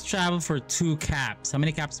fast travel for 2 caps. How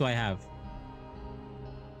many caps do I have?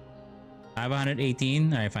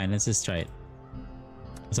 518. Alright, fine. Let's just try it.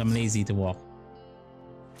 Because I'm lazy to walk.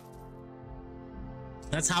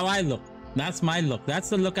 That's how I look. That's my look. That's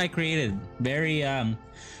the look I created. Very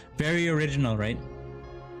very original, right?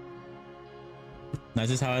 That's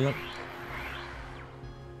just how I look.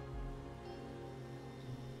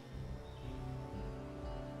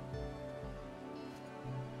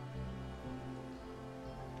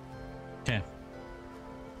 Okay.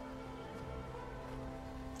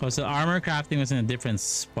 Oh, so armor crafting was in a different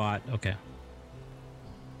spot. Okay.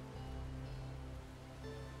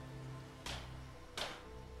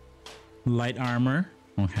 Light armor.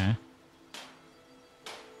 Okay.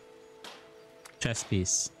 Chest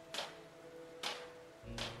piece.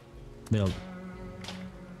 Build.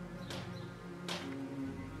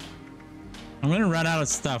 I'm gonna run out of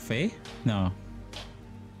stuff, eh? No.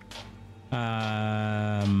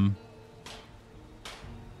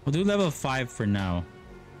 We'll do level 5 for now.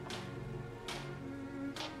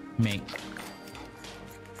 Make.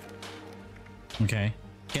 Okay.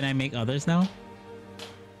 Can I make others now?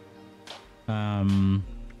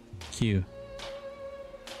 Q.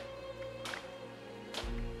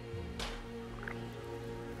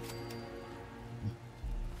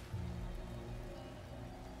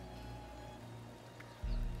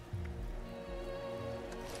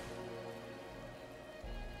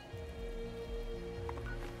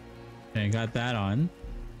 Okay, got that on.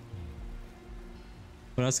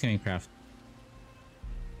 What else can we craft?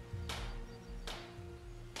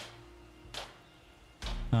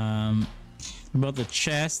 About the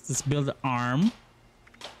chest, let's build the arm.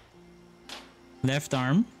 Left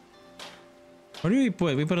arm. What did we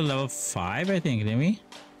put? We put a level 5, I think, didn't we?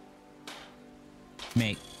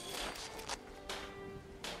 Make.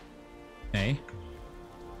 Okay.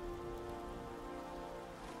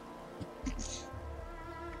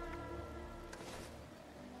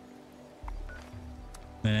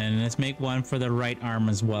 And then let's make one for the right arm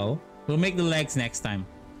as well. We'll make the legs next time.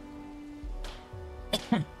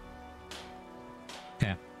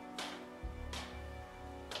 Okay.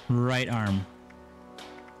 Right arm.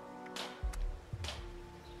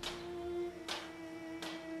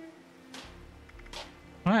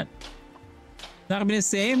 What? Not gonna be the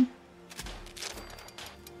same?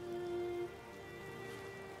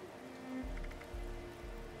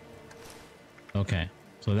 Okay.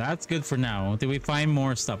 So that's good for now. Until we find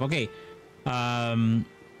more stuff. Okay.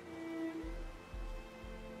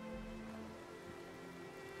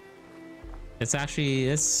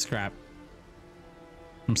 Let's scrap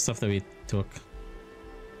some stuff that we took.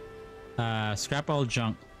 Scrap all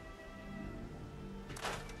junk.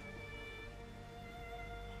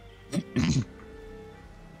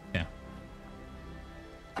 Yeah.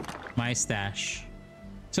 My stash.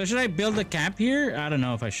 So should I build a camp here? I don't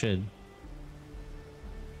know if I should.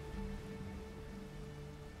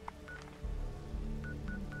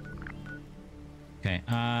 Okay,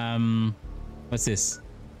 what's this?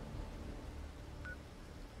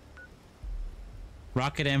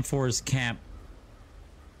 Rocket M4's camp.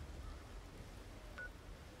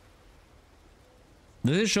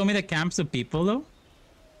 Does it show me the camps of people though?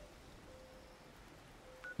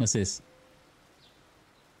 What's this?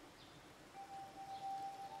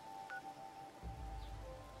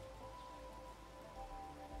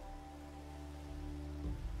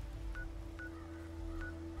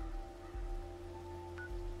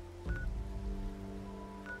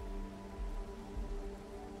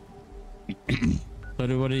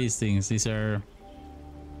 What are these things? These are,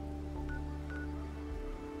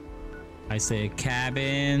 I say, a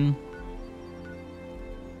cabin.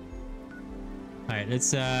 All right,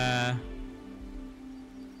 let's do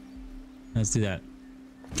that.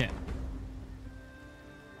 Okay.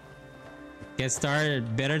 Get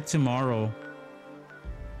started. Better tomorrow.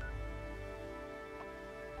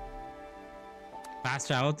 Fast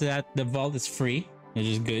travel to that. The vault is free, which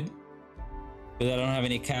is good. But I don't have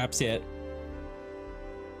any caps yet.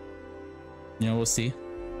 You know, we'll see.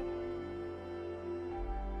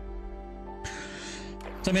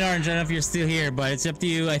 So I mean, Orange, I don't know if you're still here, but it's up to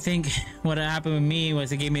you. I think what happened with me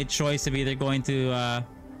was it gave me a choice of either going to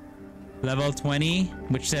level 20,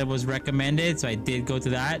 which said was recommended, so I did go to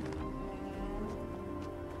that.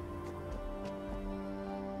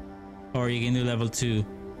 Or you can do level 2.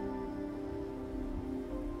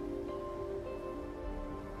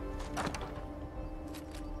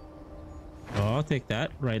 Oh, I'll take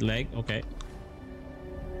that. Right leg, okay.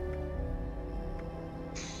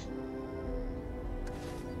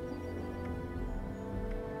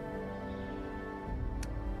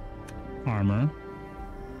 Armor.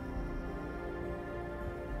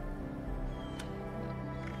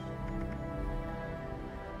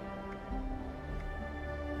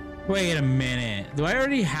 Wait a minute. Do I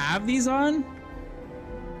already have these on?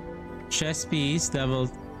 Chest piece, level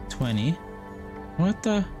 20. What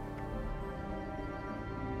the?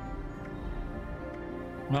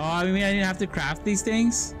 Oh, I mean, I didn't have to craft these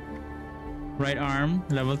things? Right arm,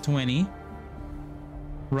 level 20.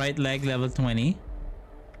 Right leg, level 20.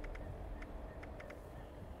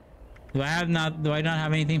 Do I not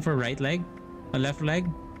have anything for right leg? A left leg?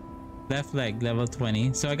 Left leg, level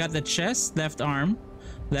 20. So I got the chest, left arm,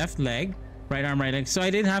 left leg, right arm, right leg. So I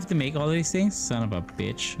didn't have to make all these things? Son of a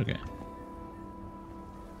bitch. Okay.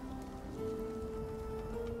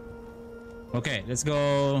 Okay, let's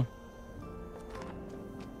go.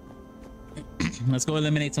 Let's go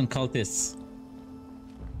eliminate some cultists.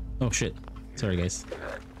 Oh shit. Sorry guys.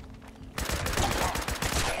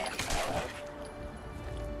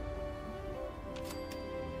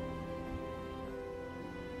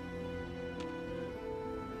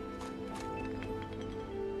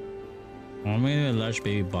 I'm gonna do a large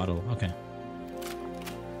baby bottle. Okay.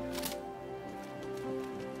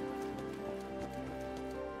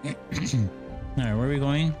 Alright, where are we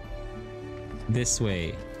going? This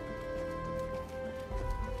way.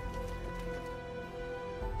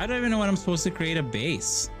 I don't even know when I'm supposed to create a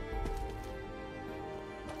base.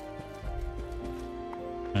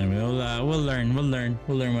 And we'll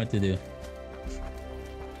learn what to do.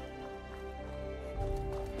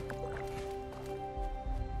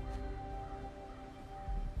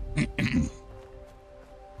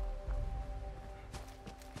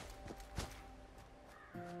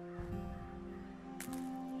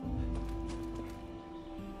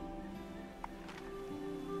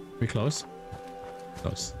 We close?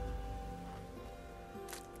 Close.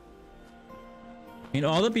 I mean,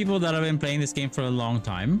 all the people that have been playing this game for a long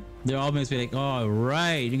time, they're all going to be like, oh,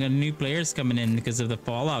 right, you got new players coming in because of the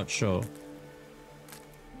Fallout show.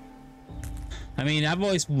 I mean, I've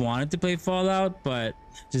always wanted to play Fallout, but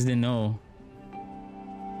just didn't know.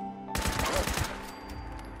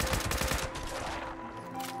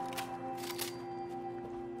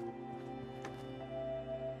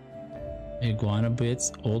 Iguana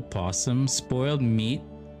bits, old possum, spoiled meat.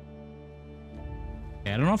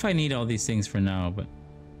 Yeah, I don't know if I need all these things for now, but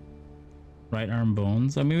right arm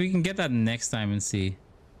bones. I mean, we can get that next time and see.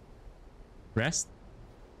 Rest.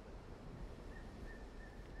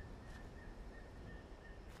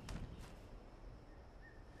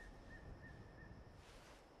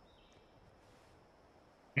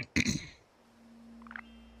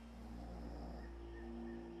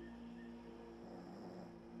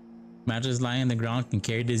 Matches lying on the ground can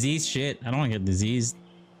carry disease. Shit, I don't want to get diseased.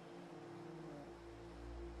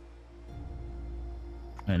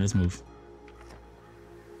 All right, let's move.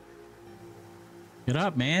 Get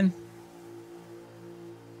up, man.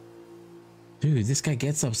 Dude, this guy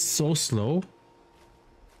gets up so slow.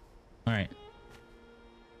 All right.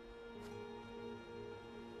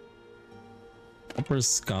 Upper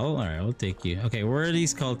skull. All right, I'll take you. Okay, where are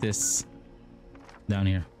these cultists? Down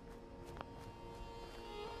here.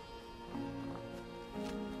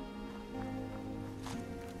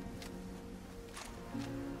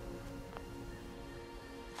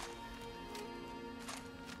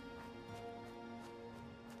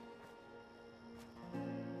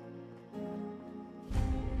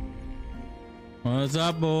 What's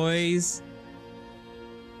up, boys?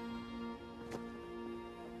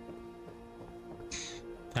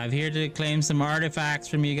 I'm here to claim some artifacts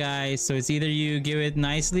from you guys, so it's either you give it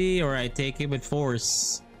nicely or I take it with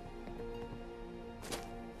force.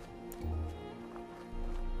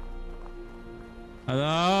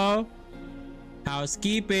 Hello?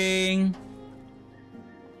 Housekeeping.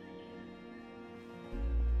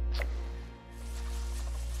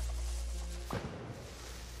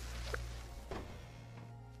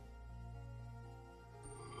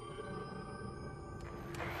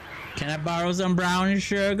 Can I borrow some brown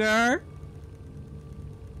sugar?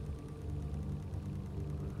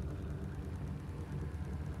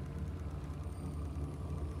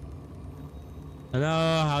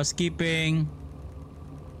 Hello, housekeeping.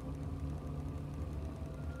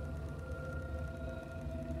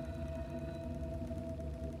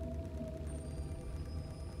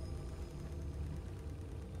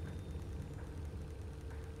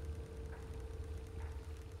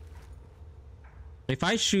 If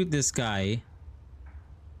I shoot this guy,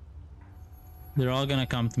 they're all gonna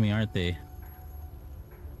come to me, aren't they?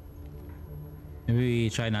 Maybe we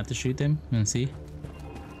try not to shoot him and see.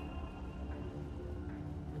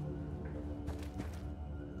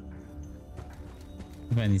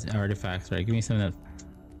 Find these artifacts, right? Give me some of that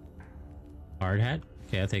hard hat.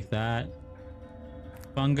 Okay, I'll take that.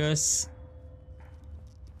 Fungus.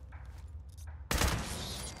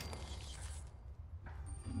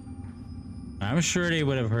 I'm sure they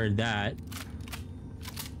would have heard that.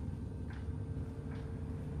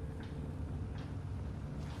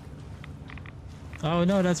 Oh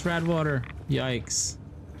no, that's rat water. Yikes.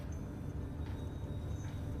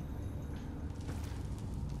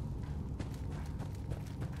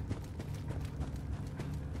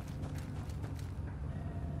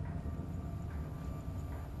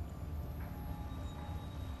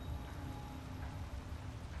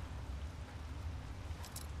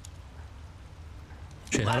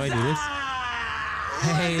 Shit, how do I do this?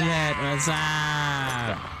 Hey, Let, what's up?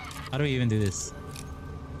 How do we even do this?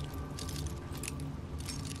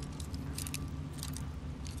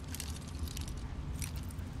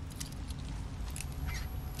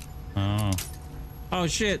 Oh. Oh,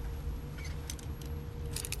 shit.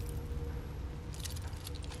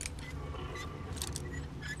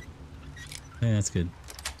 Yeah, that's good.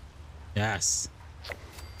 Yes.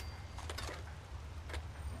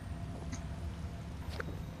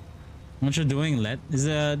 What you're doing, Let? Is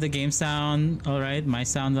the game sound all right? My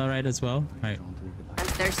sound all right as well? All right. I'm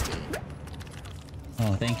thirsty.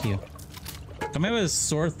 Oh, thank you. Come here with a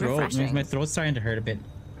sore throat. Refreshing. My throat's starting to hurt a bit.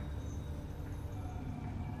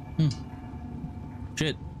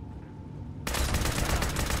 Shit.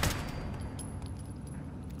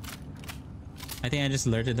 I think I just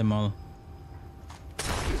alerted them all.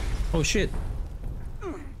 Oh shit.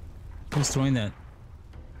 Who's throwing that?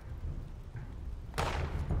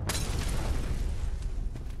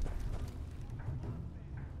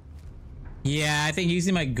 Yeah, I think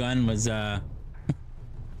using my gun was a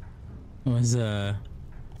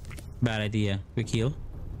bad idea. Quick heal.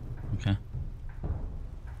 Okay.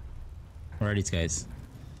 Where are these guys?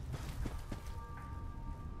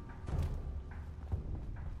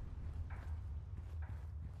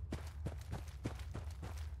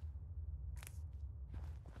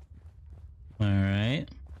 All right.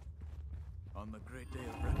 On the great day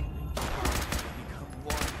of reckoning, become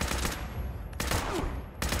one.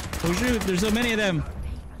 Oh shoot, there's so many of them.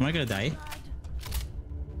 Am I gonna die?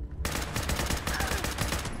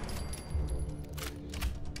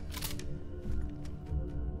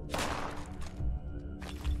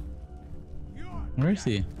 Where is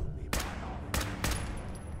he?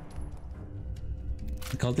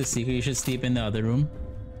 The cultist secret, you should sleep in the other room.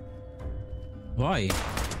 Why?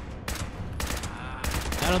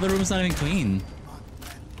 That other room's not even clean.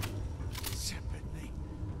 Sympathy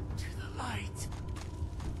to the light.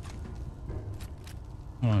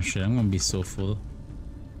 Oh shit, I'm gonna be so full.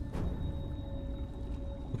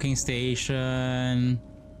 Cooking station.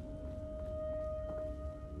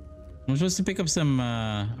 I'm supposed to pick up some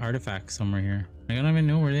artifacts somewhere here. I don't even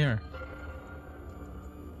know where they are.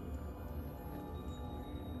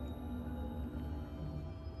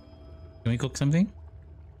 Can we cook something?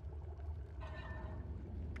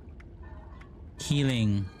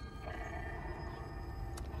 Healing.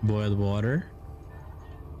 Boiled water.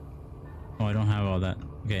 Oh, I don't have all that.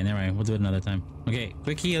 Okay, never mind. We'll do it another time. Okay,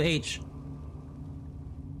 quick heal H.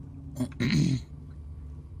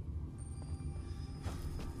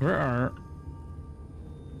 Where are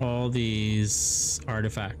all these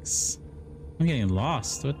artifacts? I'm getting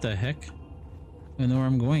lost. What the heck? I don't know where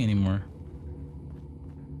I'm going anymore.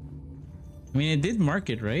 I mean, it did mark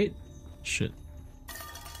it, right? Shit.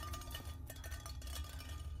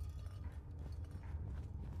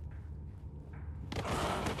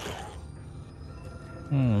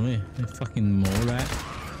 Holy, that fucking mole rat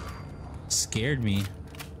scared me.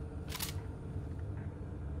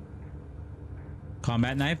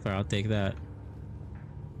 Combat knife, or I'll take that.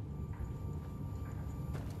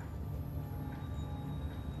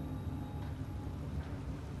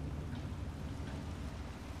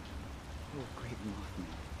 Oh, great Mothman,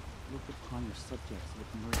 look upon your subjects with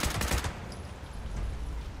mercy.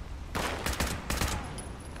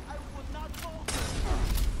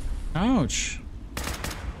 Ouch.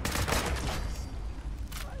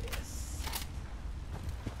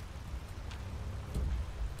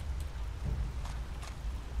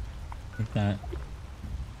 Like that.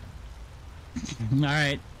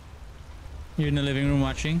 Alright. You're in the living room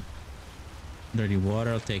watching. Dirty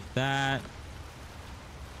water, I'll take that.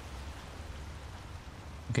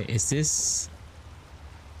 Okay, is this...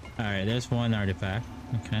 Alright, there's one artifact.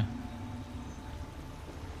 Okay.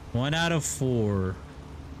 1 out of 4.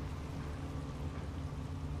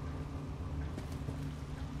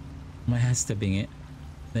 My hand's stepping it.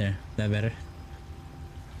 There, that better?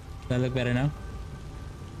 That look better now?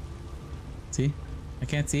 See? I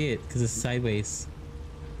can't see it because it's sideways.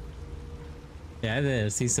 Yeah, there.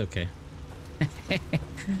 See, it's okay.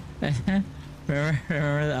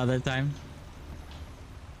 remember the other time?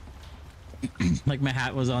 Like my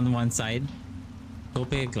hat was on one side.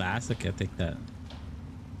 Open a glass. Okay, I'll take that.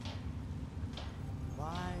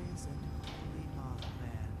 Wise and holy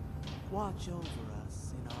Mothman, watch over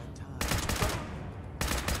us in our time.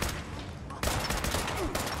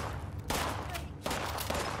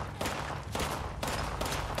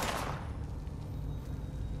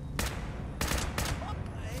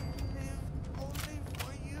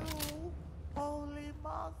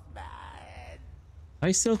 Are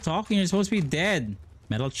you still talking? You're supposed to be dead.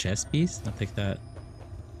 Metal chest piece? I'll take that.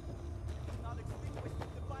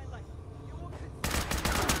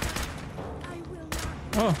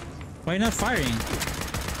 Oh, why not firing?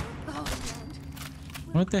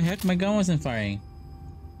 What the heck? My gun wasn't firing.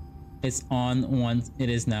 It's on one. It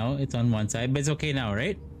is now. It's on one side, but it's okay now,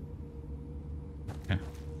 right? Okay.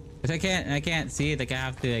 But I can't see it. Like I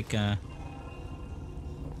have to like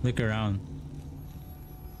look around.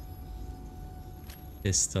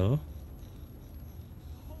 Pistol.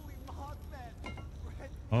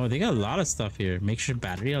 Oh, they got a lot of stuff here. Makeshift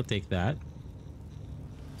battery, I'll take that.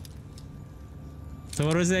 So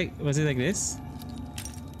what was it? Was it like this?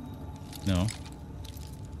 No.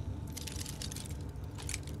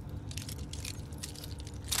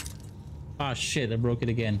 Oh shit, I broke it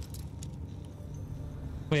again.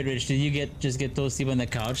 Wait, Rich, did you just get to sleep on the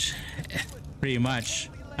couch? Pretty much.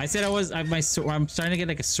 I said I'm starting to get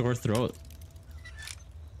like a sore throat.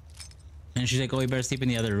 And she's like, oh, you better sleep in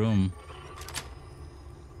the other room.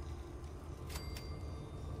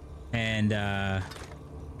 And yeah,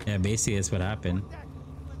 basically that's what happened.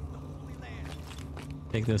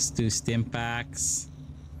 Take those 2 stim packs.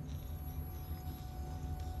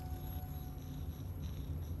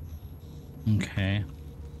 Okay.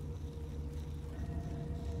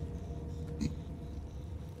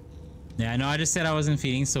 Yeah, I know, I just said I wasn't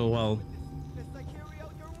feeling so well.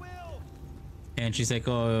 And she's like,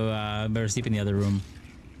 oh, better sleep in the other room.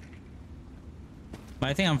 But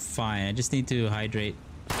I think I'm fine. I just need to hydrate.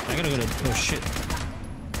 I gotta go to... Oh, shit.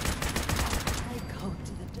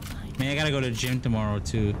 Man, I gotta go to the gym tomorrow,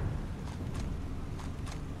 too.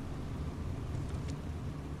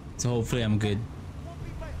 So hopefully I'm good.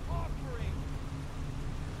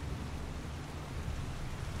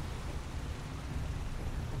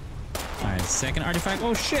 Alright, second artifact.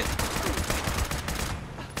 Oh, shit!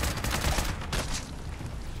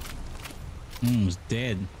 It's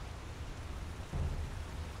dead.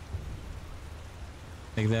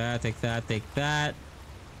 Take that, take that, take that.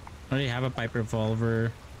 I already have a pipe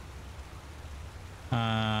revolver.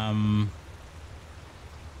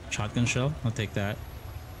 Shotgun shell, I'll take that.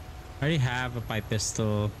 I already have a pipe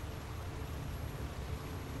pistol.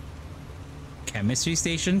 Chemistry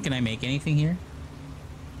station, can I make anything here?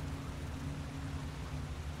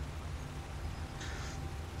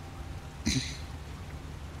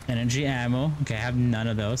 Energy ammo. Okay, I have none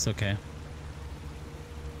of those. Okay.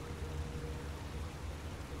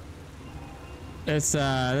 Let's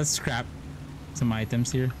scrap some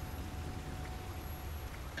items here.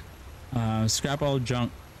 Scrap all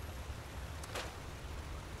junk.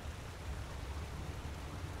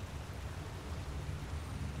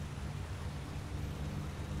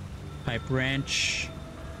 Pipe wrench.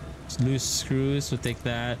 Loose screws, we'll take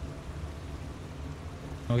that.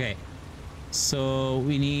 Okay. So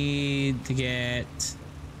we need to get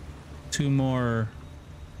 2 more.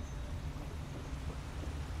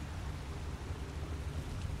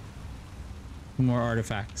 More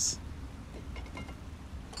artifacts.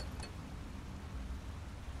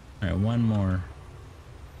 All right, 1 more.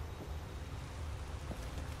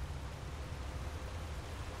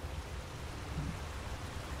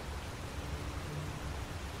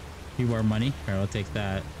 Few more money. All right, I'll take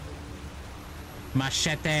that.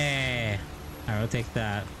 Machete. All right, I'll take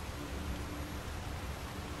that.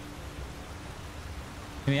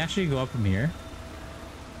 Can we actually go up from here?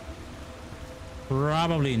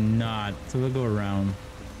 Probably not. So we'll go around.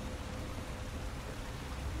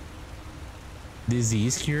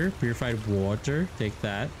 Disease cure, purified water. Take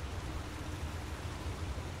that.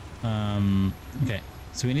 Okay.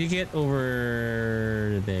 So we need to get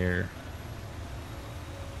over there.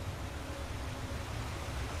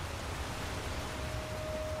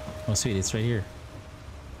 Oh, sweet. It's right here.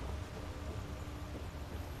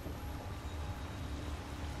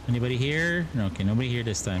 Anybody here? No, okay, nobody here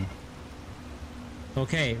this time.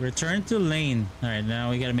 Okay, return to lane. All right,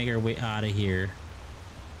 now we gotta make our way out of here.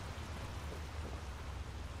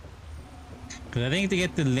 Because I think to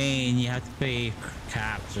get to lane, you have to pay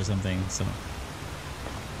caps or something, so.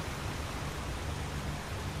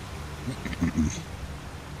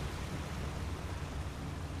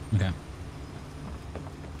 Okay.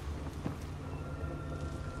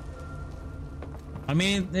 I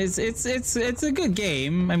mean, it's a good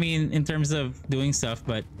game. I mean, in terms of doing stuff,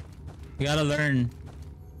 but you gotta learn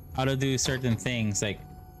how to do certain things. Like,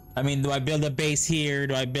 I mean, do I build a base here?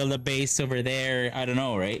 Do I build a base over there? I don't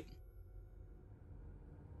know, right?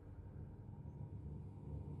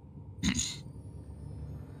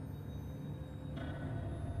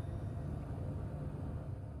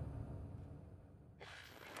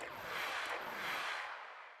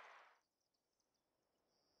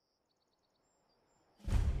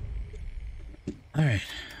 All right,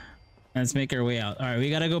 let's make our way out. All right, we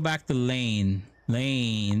gotta go back to lane.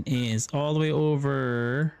 Lane is all the way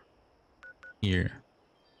over here.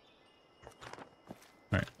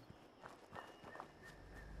 All right.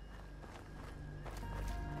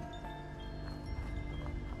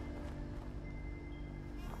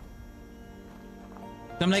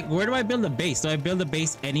 So I'm like, where do I build a base? Do I build a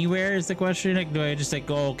base anywhere is the question? Like, do I just like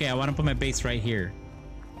go, okay, I want to put my base right here?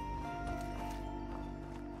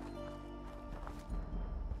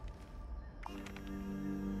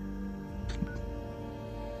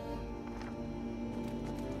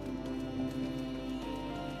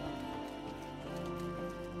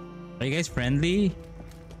 Are you guys friendly?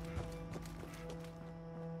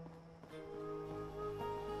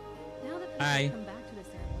 Now that Hi. people come back to this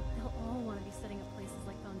area, they'll all want to be setting up places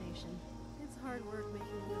like Foundation. It's hard work making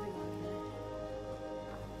a living on here.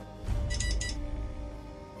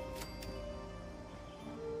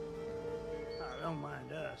 Oh, don't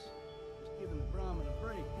mind us. Just giving the Brahmin a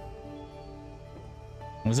break.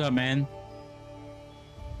 What's up, man?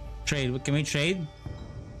 Trade. Can we trade?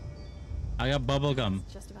 I got bubble gum.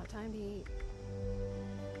 It's just about time to eat.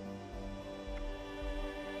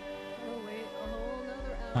 Oh wait, a whole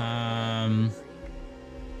nother hour.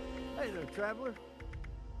 Hey there, traveler.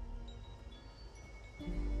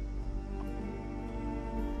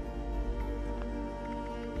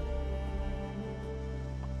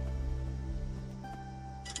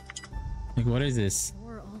 Like, what is this?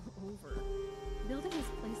 We're all over. Building this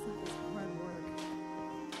place up is hard work.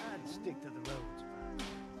 I'd stick to the roads.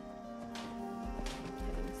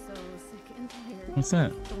 Getting so sick and tired. What's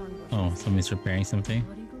that? Thorn bushes. Oh, somebody's repairing something.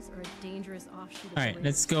 Blood eagles are a dangerous offshoot of All right, the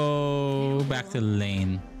let's go back to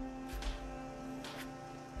lane.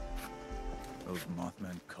 Those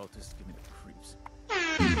Mothman cultists give me the creeps.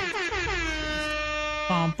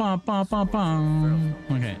 Bum, bum, bum, bum, bum.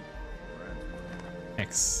 Okay.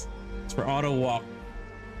 X. It's for auto walk.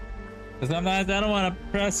 Because sometimes I don't want to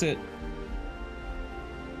press it.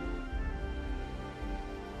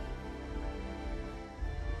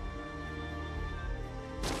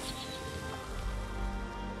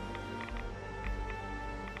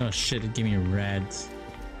 Oh shit, it gave me reds.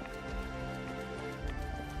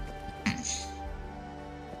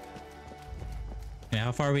 Yeah,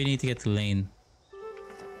 how far we need to get to lane?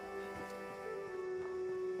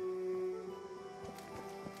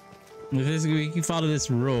 If this, we can follow this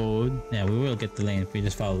road. Yeah, we will get the lane if we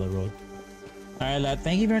just follow the road. Alright, lad.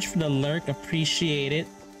 Thank you very much for the lurk. Appreciate it.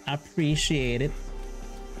 Appreciate it.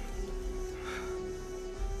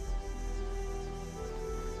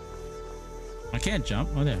 I can't jump.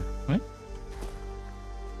 Oh, there. What?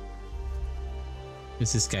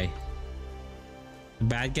 Who's this guy? The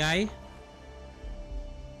bad guy?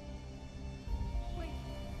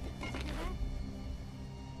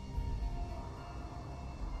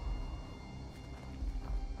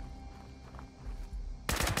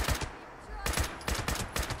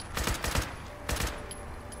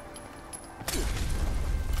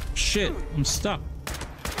 Shit, I'm stuck.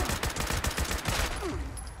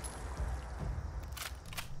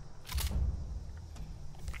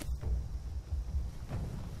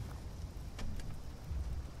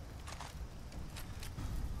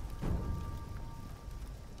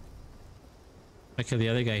 I killed the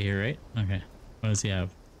other guy here, right? Okay. What does he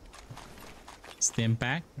have? Stim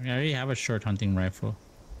pack. I already have a short hunting rifle.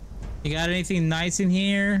 You got anything nice in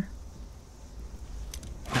here?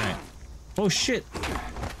 Alright. Oh shit!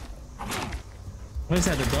 What is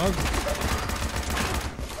that, the dog?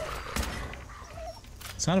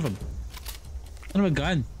 Son of a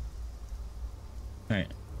gun.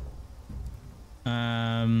 Alright.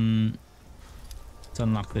 Let's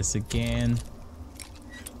unlock this again.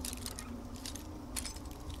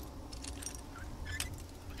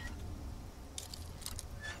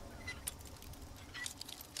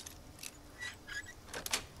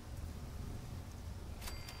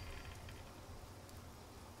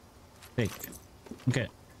 Take. Okay.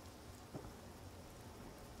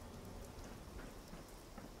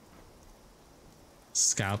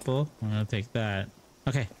 Scalpel. I'm gonna take that.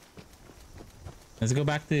 Okay. Let's go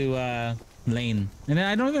back to Lane. And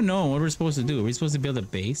I don't even know what we're supposed to do. Are we supposed to build a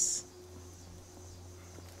base?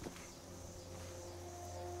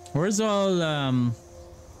 Where's all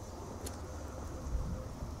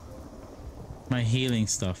my healing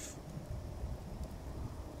stuff?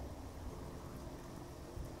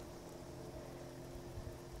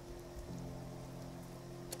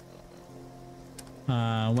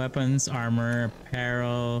 Weapons, armor,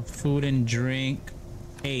 apparel, food and drink,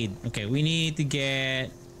 aid. Okay, we need to get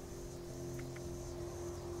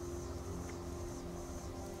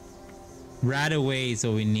right away,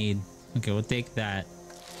 so we need. Okay, we'll take that.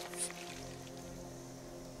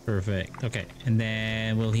 Perfect. Okay, and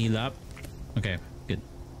then we'll heal up. Okay, good.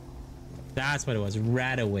 That's what it was.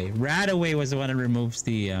 Radaway. Radaway was the one that removes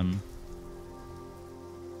the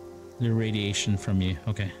radiation from you.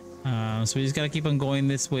 Okay. So we just gotta keep on going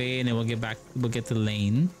this way, and then we'll get back. We'll get to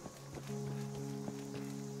Lane.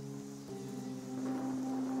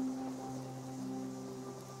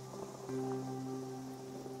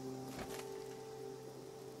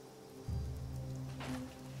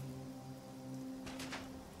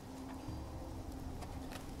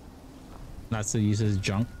 That's the use as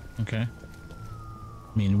junk. Okay.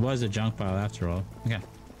 I mean, it was a junk pile after all. Okay.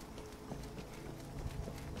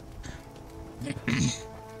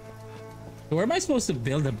 Where am I supposed to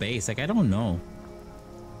build a base? Like, I don't know.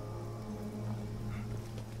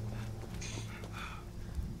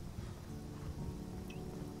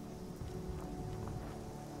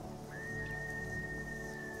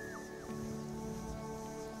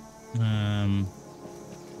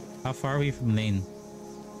 How far are we from Lane?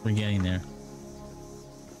 We're getting there.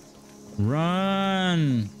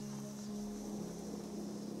 Run!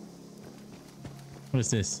 What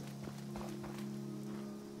is this?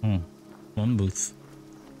 Oh, one booth.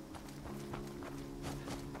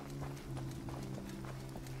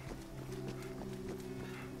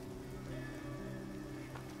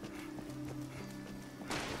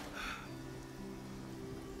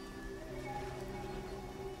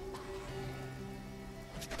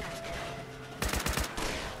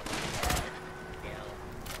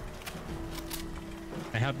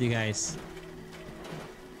 I helped you guys.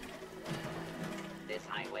 This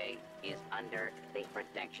highway is under the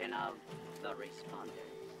protection of the responder.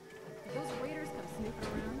 Did those raiders come snooping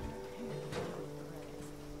around?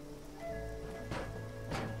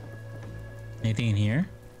 Anything in here?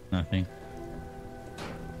 Nothing.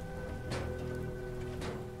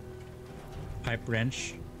 Pipe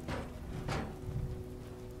wrench.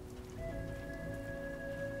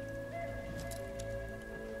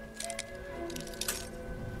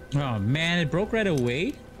 Oh man, it broke right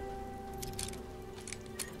away.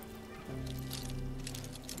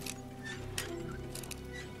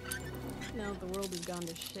 Now the world has gone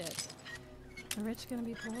to shit. The rich gonna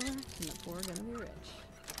be poor, and the poor gonna be rich.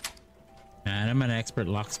 And I'm an expert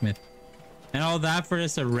locksmith. And all that for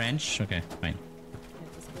just a wrench? Okay, fine.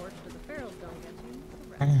 If the scorched or the ferals don't get you,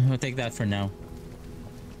 the rest. We'll take that for now.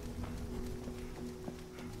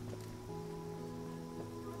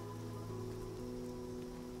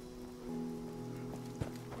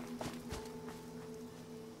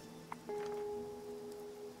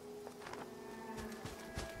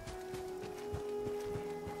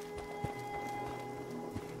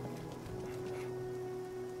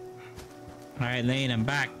 Alright, Lane, I'm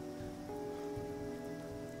back.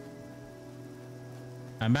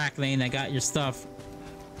 I'm back, Lane. I got your stuff.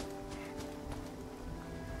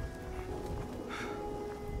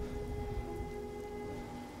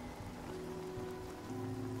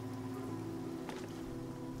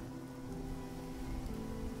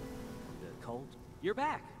 The Colt, you're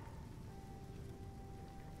back.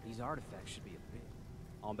 These artifacts should be a bit.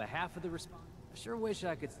 On behalf of the response, I sure wish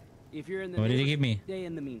I could. If you're in the. What did you give me? Stay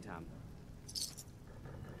in the meantime.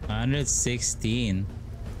 116.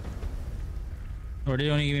 Or did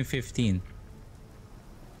you only give me 15?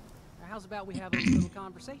 how's about we have a little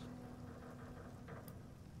conversation?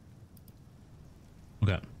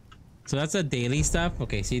 Okay. So that's a daily stuff.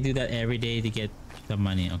 Okay, so you do that every day to get the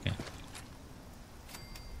money. Okay.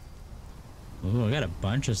 Oh, I got a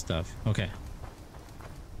bunch of stuff. Okay.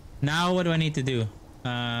 Now what do I need to do?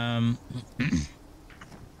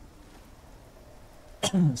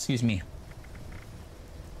 Excuse me.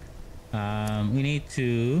 We need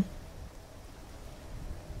to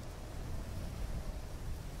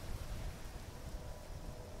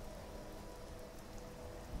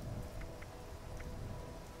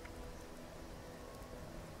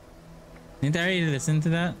didn't I already listen to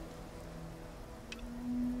that?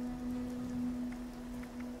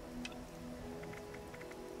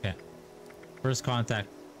 Okay. First contact.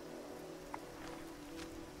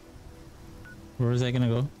 Where is that gonna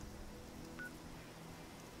go?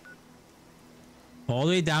 All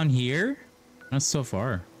the way down here? That's so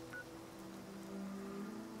far.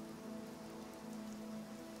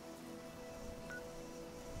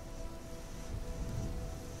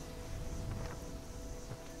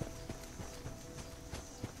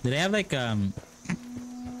 Do they have like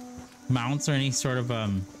mounts or any sort of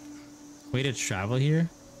way to travel here?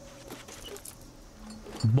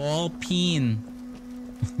 Ball peen.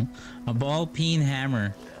 A ball peen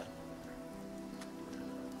hammer.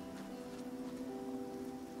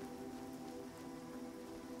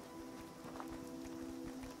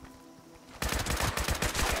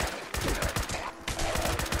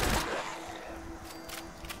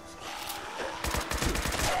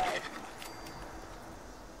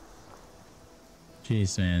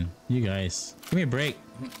 Jeez, man. You guys. Give me a break.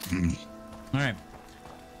 Alright.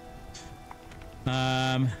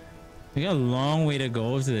 We got a long way to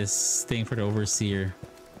go to this thing for the overseer.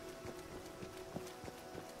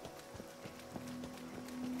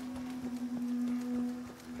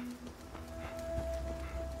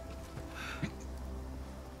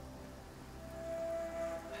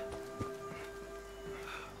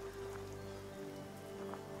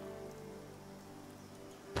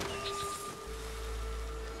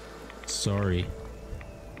 Sorry.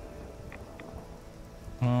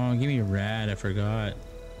 Oh, give me a rat. I forgot.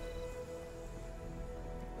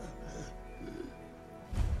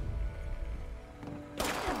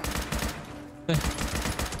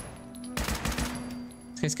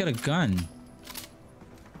 This guy's got a gun.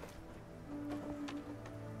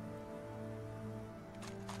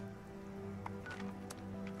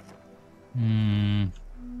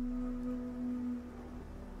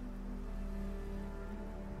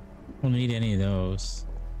 Don't need any of those.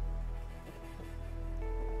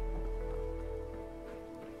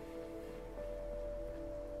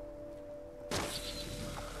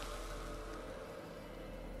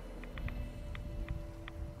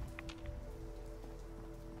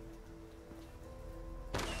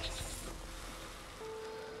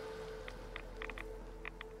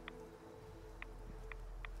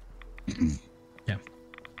 Yeah.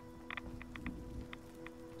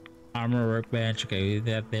 Armor workbench. Okay, leave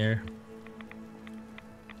that there.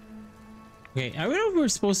 Okay, I don't know if we're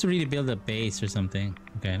supposed to really build a base or something.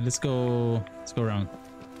 Okay, let's go around.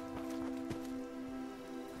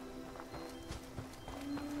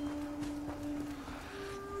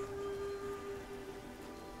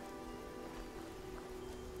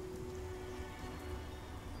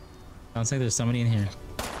 Sounds like there's somebody in here.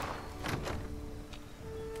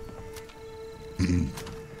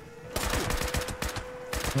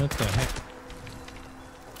 What the heck?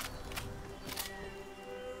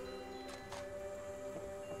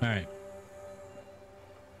 Alright.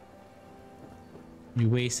 You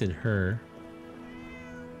wasted her.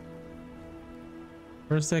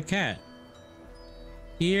 Where's that cat?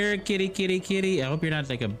 Here, kitty, kitty, kitty. I hope you're not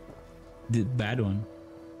like a bad one.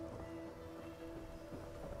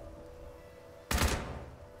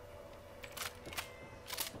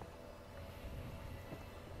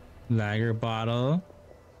 Lager bottle.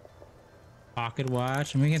 Pocket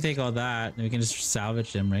watch. And we can take all that and we can just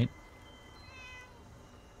salvage them, right?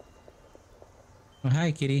 Oh,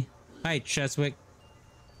 hi, kitty. Hi, Cheswick.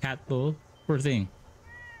 Cat bull. Poor thing.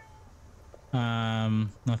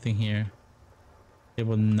 Nothing here.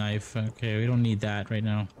 Table knife. Okay, we don't need that right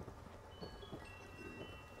now.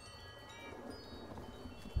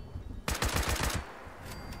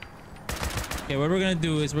 Okay, what we're gonna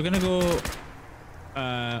do is we're gonna go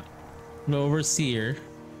overseer.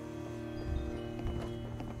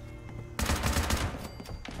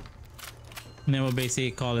 And then we'll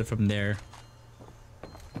basically call it from there.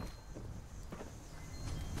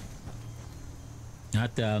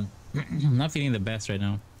 Not not feeling the best right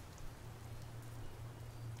now.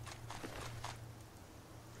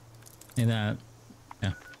 And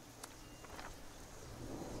yeah.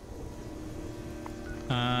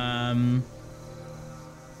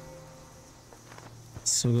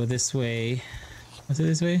 So we'll go this way. What's it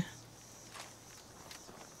this way?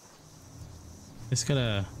 Just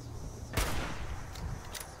gotta.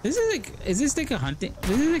 This is like. Is this like a hunting?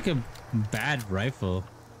 This is like a bad rifle.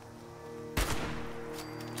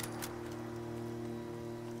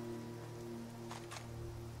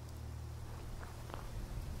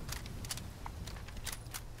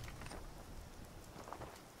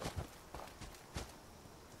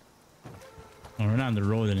 Oh, we're not on the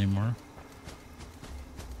road anymore.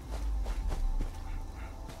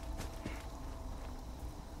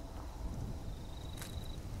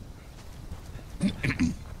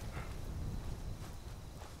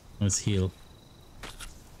 Let's heal.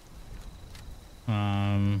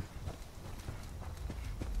 Well,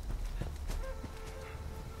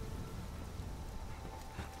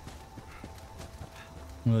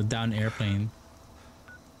 down airplane.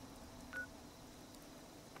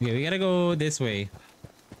 Okay, we gotta go this way.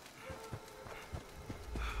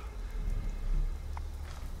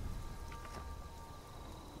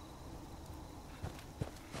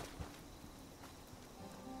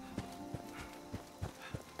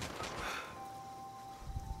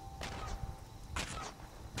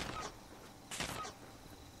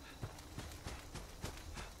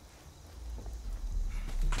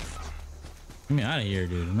 Get me out of here,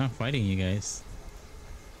 dude. I'm not fighting you guys.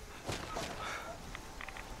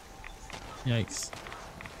 Yikes.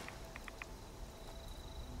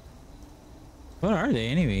 What are they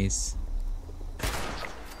anyways?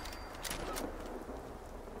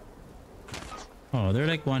 Oh, they're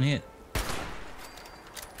like one hit.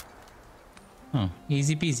 Oh,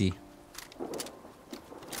 easy peasy.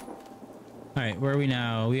 Alright, where are we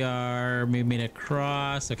now? We are moving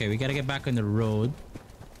across. Okay, we gotta get back on the road.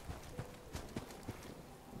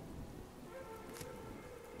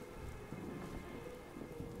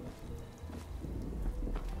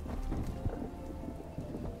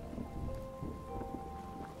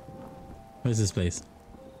 What is this place?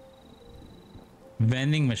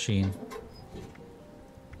 Vending machine.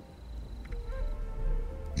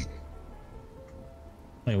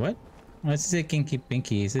 Wait, what? Oh, this is a Kinky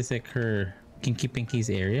Pinky. Is this like her Kinky Pinky's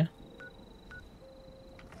area?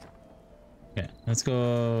 Okay, let's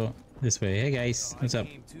go this way. Hey guys, what's up?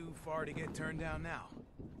 Came too far to get turned down now.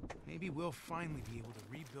 Maybe we'll finally be able to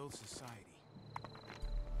rebuild society.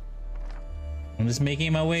 I'm just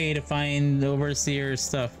making my way to find the overseer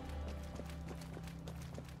stuff.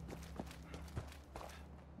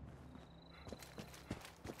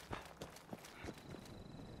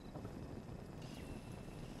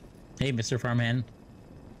 Hey, Mr. Farmhand.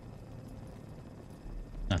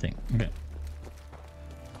 Nothing. Okay.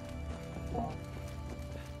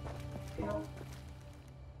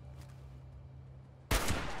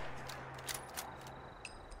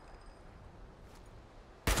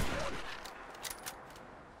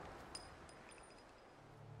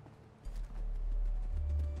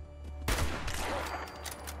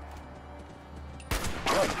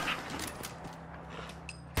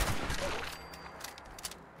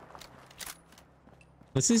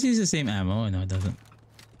 Let's just use the same ammo. No, it doesn't.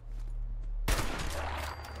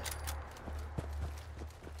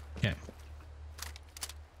 Okay.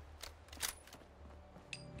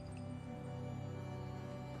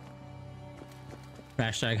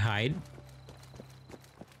 Hashtag hide.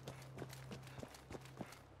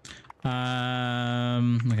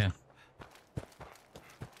 Okay.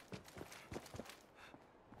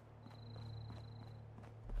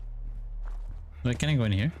 Wait, can I go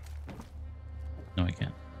in here? No, I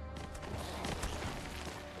can't.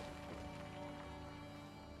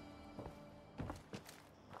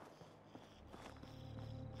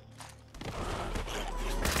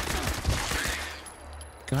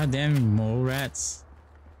 Goddamn mole rats.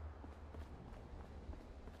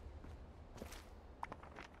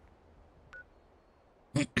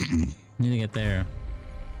 Need to get there.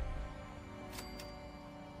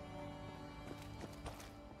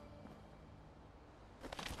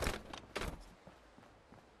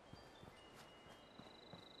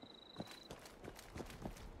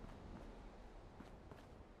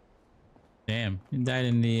 Damn, he died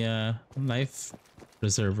in the life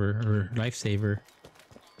preserver or lifesaver.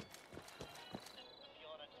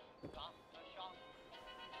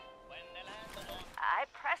 I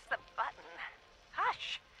pressed the button.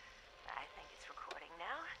 Hush. I think it's recording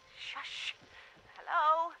now. Shush.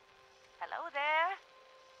 Hello? Hello there?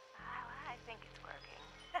 Oh, I think it's working.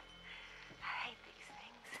 I hate these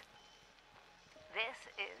things. This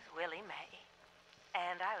is Willie Mae,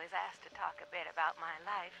 and I was asked to talk a bit about my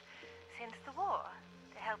life since the war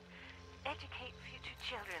to help educate future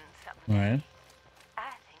children someday. All right.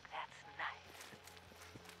 I think that's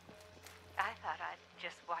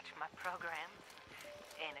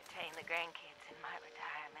grandkids in my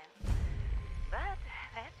retirement. But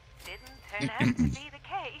that didn't turn out to be the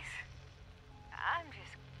case. I'm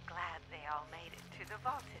just glad they all made it to the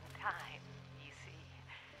vault in time, you see.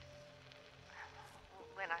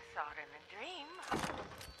 When I saw it in a dream,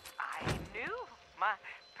 I knew my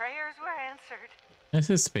prayers were answered. This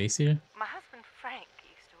is space here. My husband Frank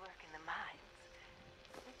used to work in the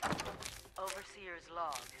mines. Overseer's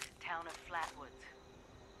logs, town of Flatwoods.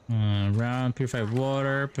 Round purified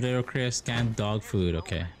water, potato crisp, canned dog food.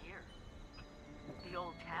 Okay. The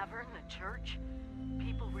old tavern, the church,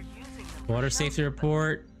 people were using them. Water safety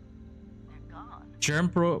report. Germ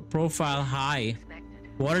profile high.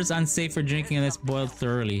 Water's unsafe for drinking unless boiled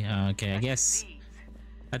thoroughly. Okay, I guess.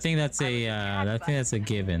 I think that's a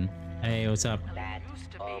given. Hey, what's up? That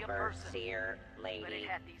overseer lady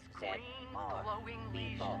said more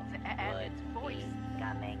people would be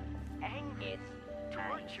coming. It's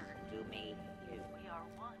nice to meet you.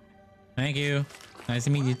 Thank you. Nice to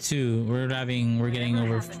meet you too. We're getting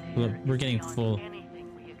full.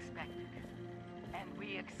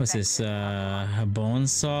 What's this? A bone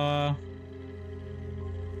saw.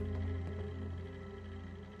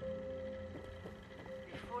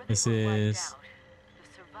 This is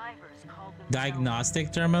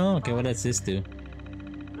diagnostic terminal. Okay, what does this do?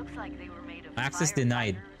 Looks like they were made of Access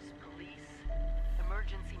denied. police,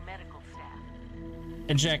 emergency medical staff.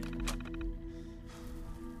 Eject.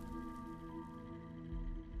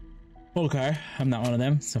 Okay, I'm not one of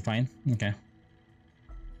them, so fine. Okay.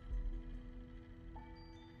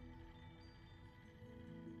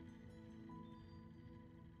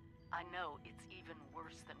 I know it's even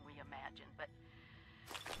worse than we imagined, but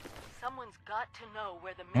someone's got to know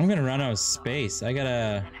where the I'm gonna run out of space. I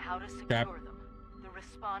gotta and how to secure grab. them. The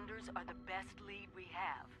responders are the best lead we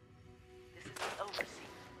have. This is the overseer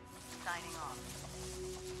signing off.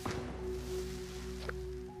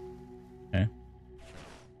 Okay.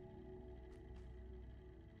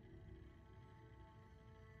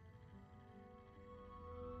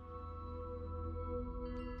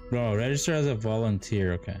 Bro, register as a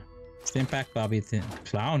volunteer. Okay. Stimpack Bobby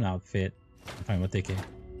clown outfit. Fine, what they can.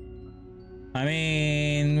 I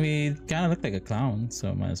mean, we kind of look like a clown,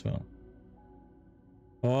 so might as well.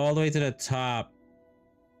 All the way to the top.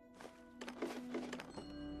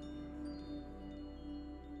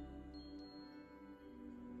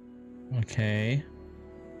 Okay.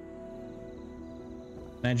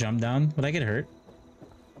 Can I jump down? Would I get hurt?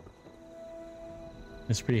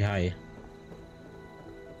 It's pretty high.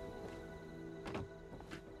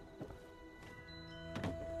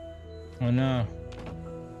 Oh no.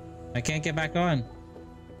 I can't get back on.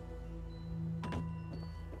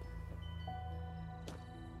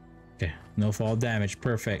 Okay, no fall damage.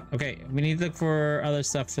 Perfect. Okay, we need to look for other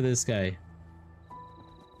stuff for this guy.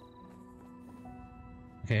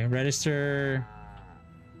 Okay, register.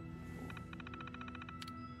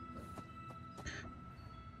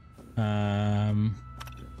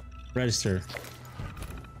 Register.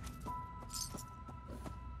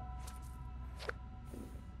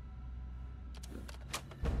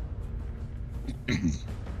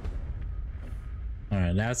 All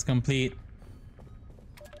right, that's complete.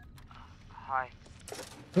 Hi.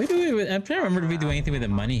 What do we do? I'm trying to remember if we do anything with the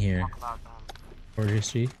money here. Order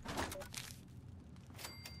history.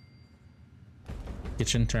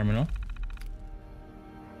 Kitchen terminal.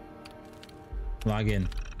 Log in.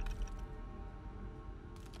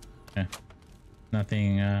 Okay.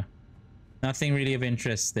 Nothing. Nothing really of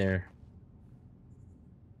interest there.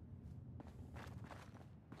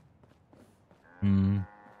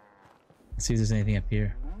 Let's see if there's anything up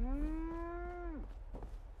here.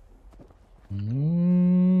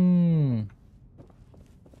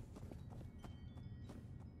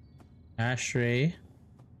 Ashtray.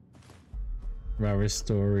 Rubber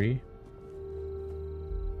story.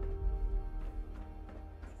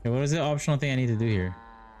 Okay, what is the optional thing I need to do here?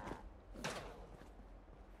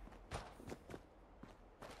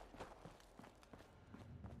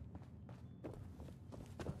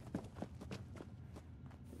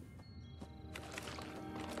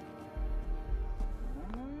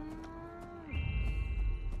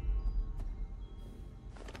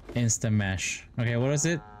 Insta mesh. Okay, what is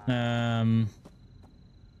it?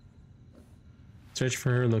 Search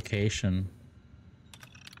for her location.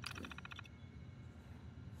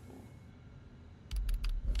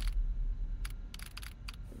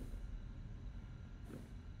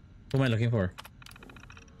 Who am I looking for?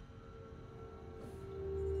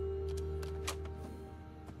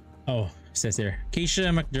 Oh, it says there.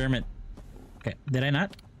 Keisha McDermott. Okay, did I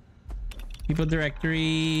not? People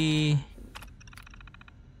directory.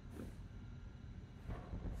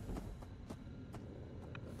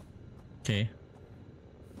 Okay.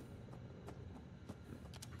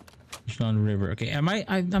 On the river. Okay.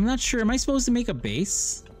 I'm not sure. Am I supposed to make a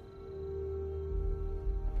base?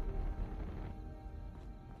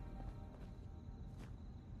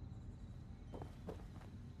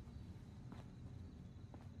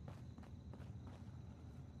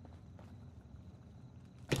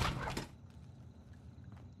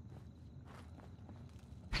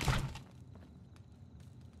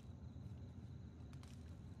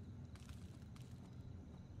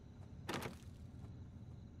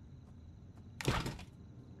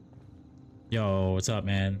 Yo, what's up,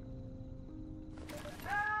 man?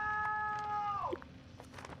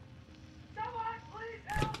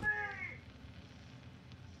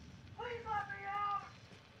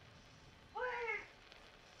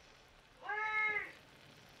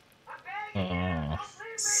 Oh,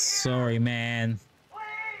 sorry, man.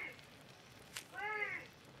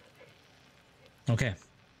 Okay.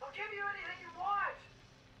 I'll give you anything you want.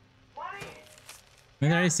 Money?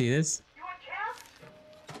 When did I see this? You want cash?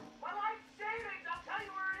 My life savings. I'll tell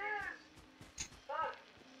you where it is.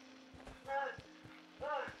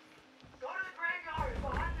 Go to the graveyard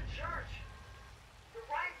behind the church. The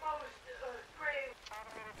rightmost grave.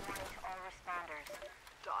 Automated warning to all responders.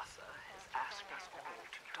 DASA has asked us all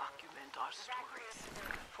to document our stories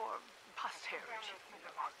for posterity.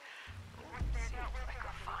 Seems like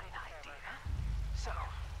a fine idea. So,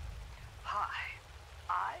 hi,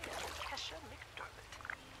 I am Kesha McDermott.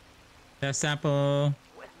 That sample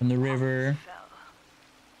from the river.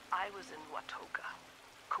 I was in Watoka,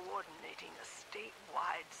 coordinating a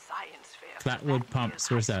statewide science fair. Flatwood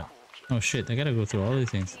pumps. Where's that? Oh shit! I gotta go through all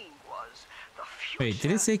these things. Wait,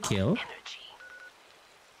 did it say kill?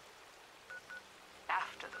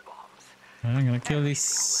 After the bombs, I'm gonna kill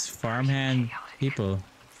these farmhand people.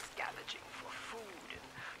 scavenging for food and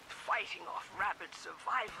fighting off rabid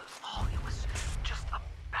survivors. Oh, it was just a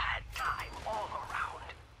bad time all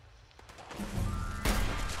around.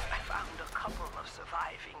 I found a couple of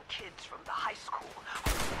surviving kids from the high school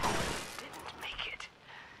who didn't make it.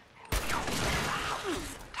 And we opened a house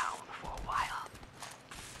in town for a while.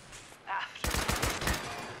 After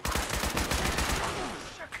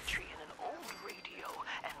circuitry in an old radio,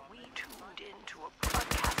 and we tuned into a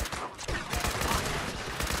broadcast from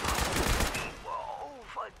we were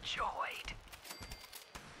overjoyed.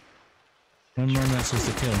 One more message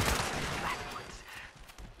to kill.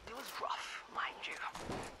 It was rough, mind you.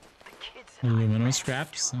 The kids Aluminum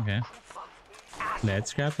scraps. Okay. Lead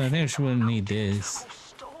scraps. I think she wouldn't need this.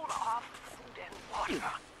 stole our food and water.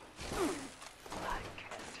 I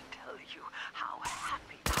can't tell you how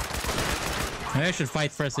happy Maybe I should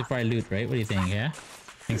fight first before I loot, right? What do you think? Yeah?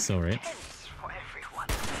 I think so, right? for everyone.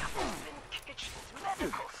 Open kitchens,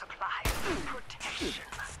 medical supplies, protection.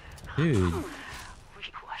 Dude. We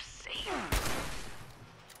were safe.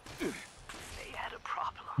 They had a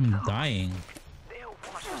problem. I'm dying. Their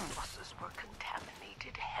water sources were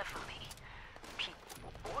contaminated heavily. People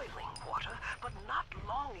were boiling water, but not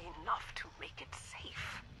long enough to make it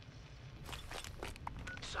safe.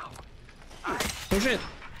 So, Oh shit!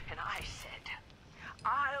 and I said,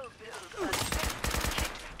 I'll build a kit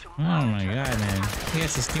to Oh my god, man. You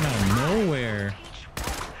guys just came out of nowhere.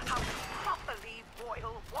 how to properly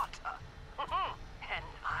boil water. And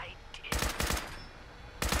I did.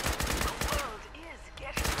 The world is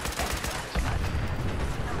getting better, but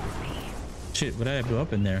slowly. Shit, what did I blow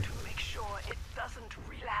up in there? Make sure it doesn't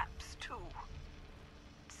relapse too.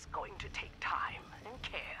 It's going to take time and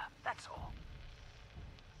care, that's all.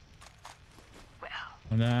 Well,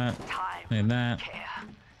 That. time, And that. care,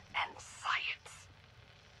 and science.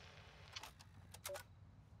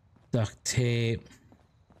 Duct tape.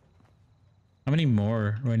 How many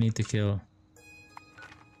more do I need to kill?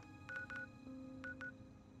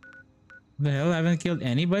 What the hell? I haven't killed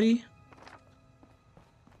anybody?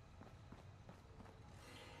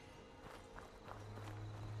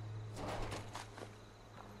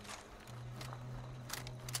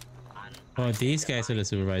 Oh, these guys are the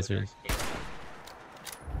supervisors.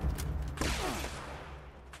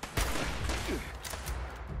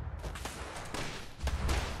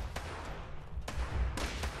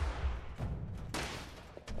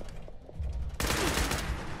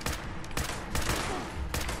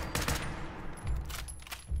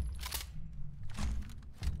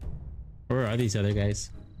 Where are these other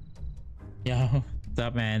guys? Yo, what's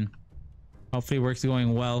up, man? Hopefully work's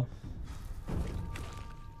going well.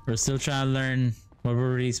 We're still trying to learn what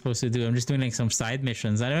we're really supposed to do. I'm just doing like some side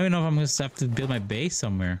missions. I don't even know if I'm gonna have to build my base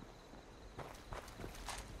somewhere.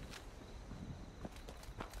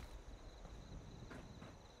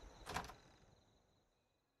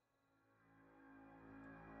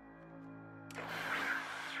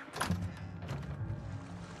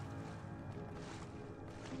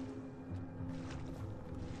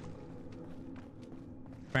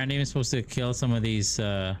 Brand name is supposed to kill some of these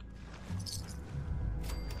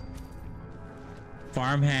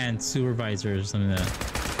farmhand supervisors, something like that.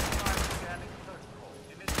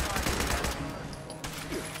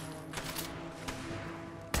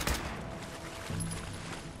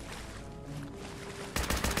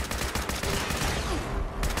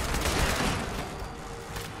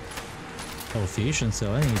 Oh, fusion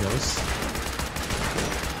cell, I need those.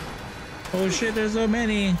 Oh shit, there's so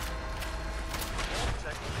many.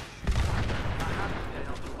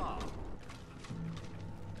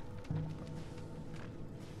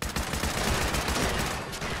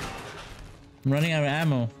 I'm running out of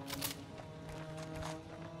ammo.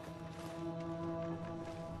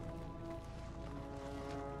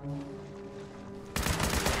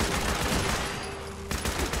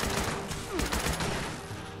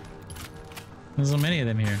 There's so many of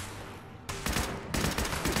them here.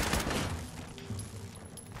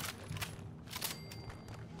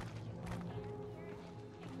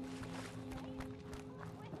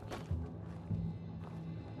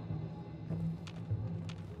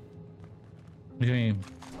 What do you mean?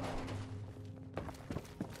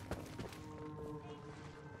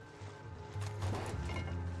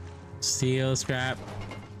 Steel scrap.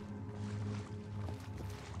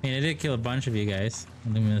 I mean, I did kill a bunch of you guys.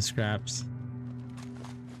 Aluminum scraps.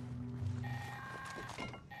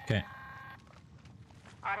 Okay.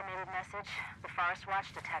 Automated message. The Forest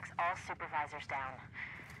Watch detects all supervisors down.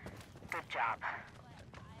 Good job.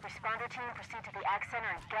 Responder team, proceed to the Ag Center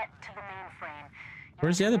and get to the mainframe.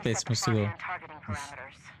 Where's the other place supposed to go? Targeting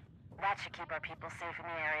parameters. That should keep our people safe in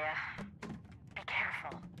the area. Be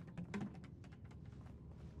careful.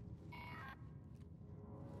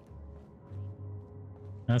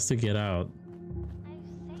 Has to get out. I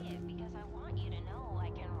say it because I want you to know I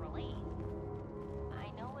can relate. I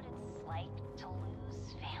know what it's like to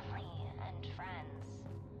lose family and friends.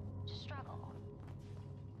 To struggle.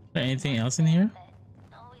 Is there anything else in here?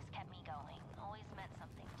 Always kept me going. Always meant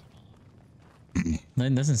something to me.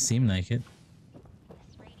 That doesn't seem like it.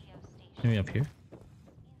 This radio station. Maybe up here.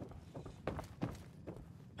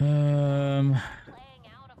 Playing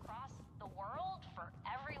out across the world for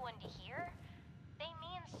everyone to hear. They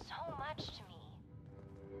mean so much to me.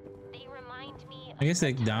 They remind me I guess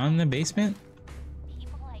like down in the basement?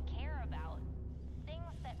 people I care about.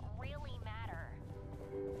 Things that really matter.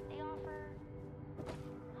 They offer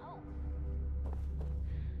hope.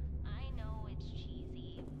 I know it's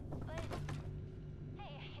cheesy, but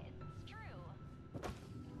hey, it's true.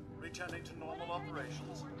 Returning to normal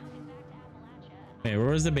operations. Wait, where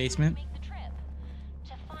was the basement? Make the trip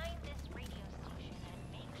to find this radio station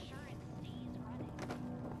and make sure it stays running.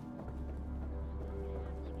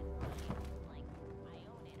 Like I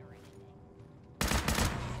own it or anything.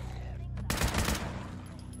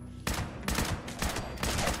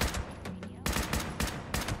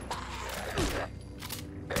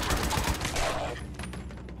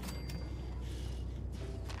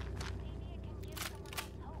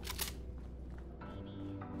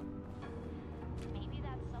 Maybe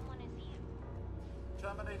that someone is you.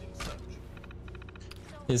 Terminating search.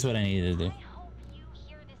 This is what I needed to do. I hope you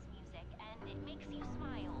hear this music and it makes you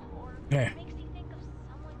smile or Yeah. makes you think of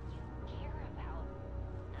someone you care about.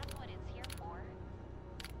 That's what it's here for.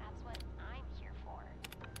 That's what I'm here for.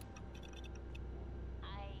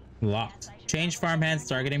 Locked. Change farmhands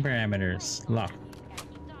targeting parameters. Locked.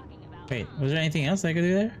 Wait, was there anything else I could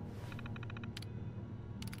do there?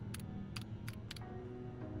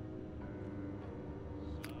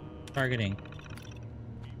 Targeting.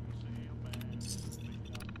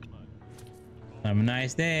 Have a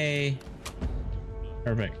nice day.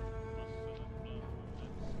 Perfect.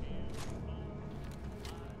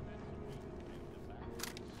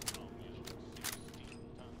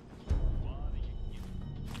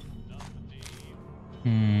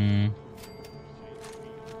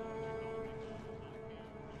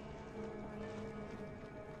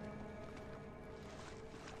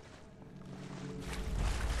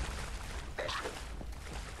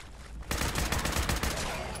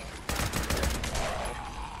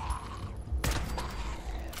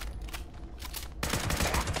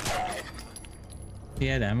 He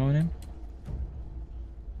had ammo in him?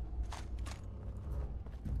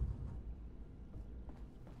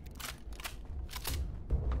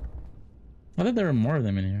 I thought there were more of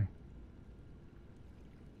them in here.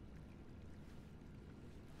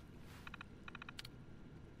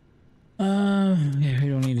 Yeah, we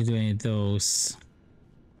don't need to do any of those.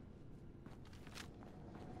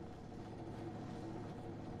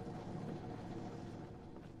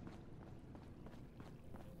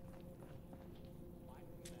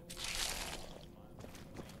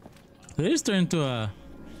 They just turned into a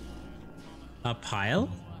A pile?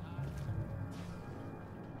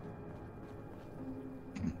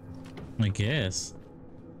 I guess.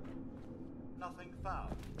 Nothing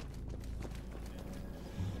found.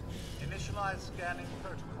 Initialize scanning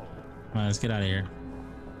protocol. Alright, let's get out of here.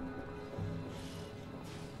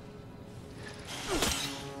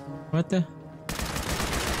 What the?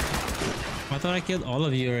 I thought I killed all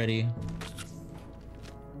of you already.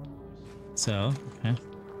 So, okay.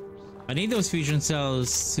 I need those fusion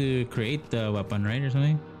cells to create the weapon, right? Or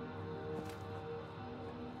something?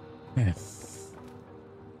 Yeah.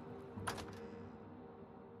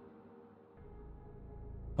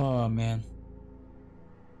 Oh, man.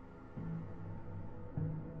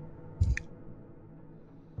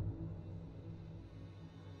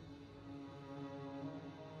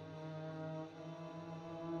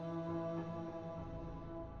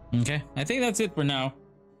 Okay, I think that's it for now.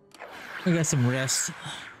 I got some rest.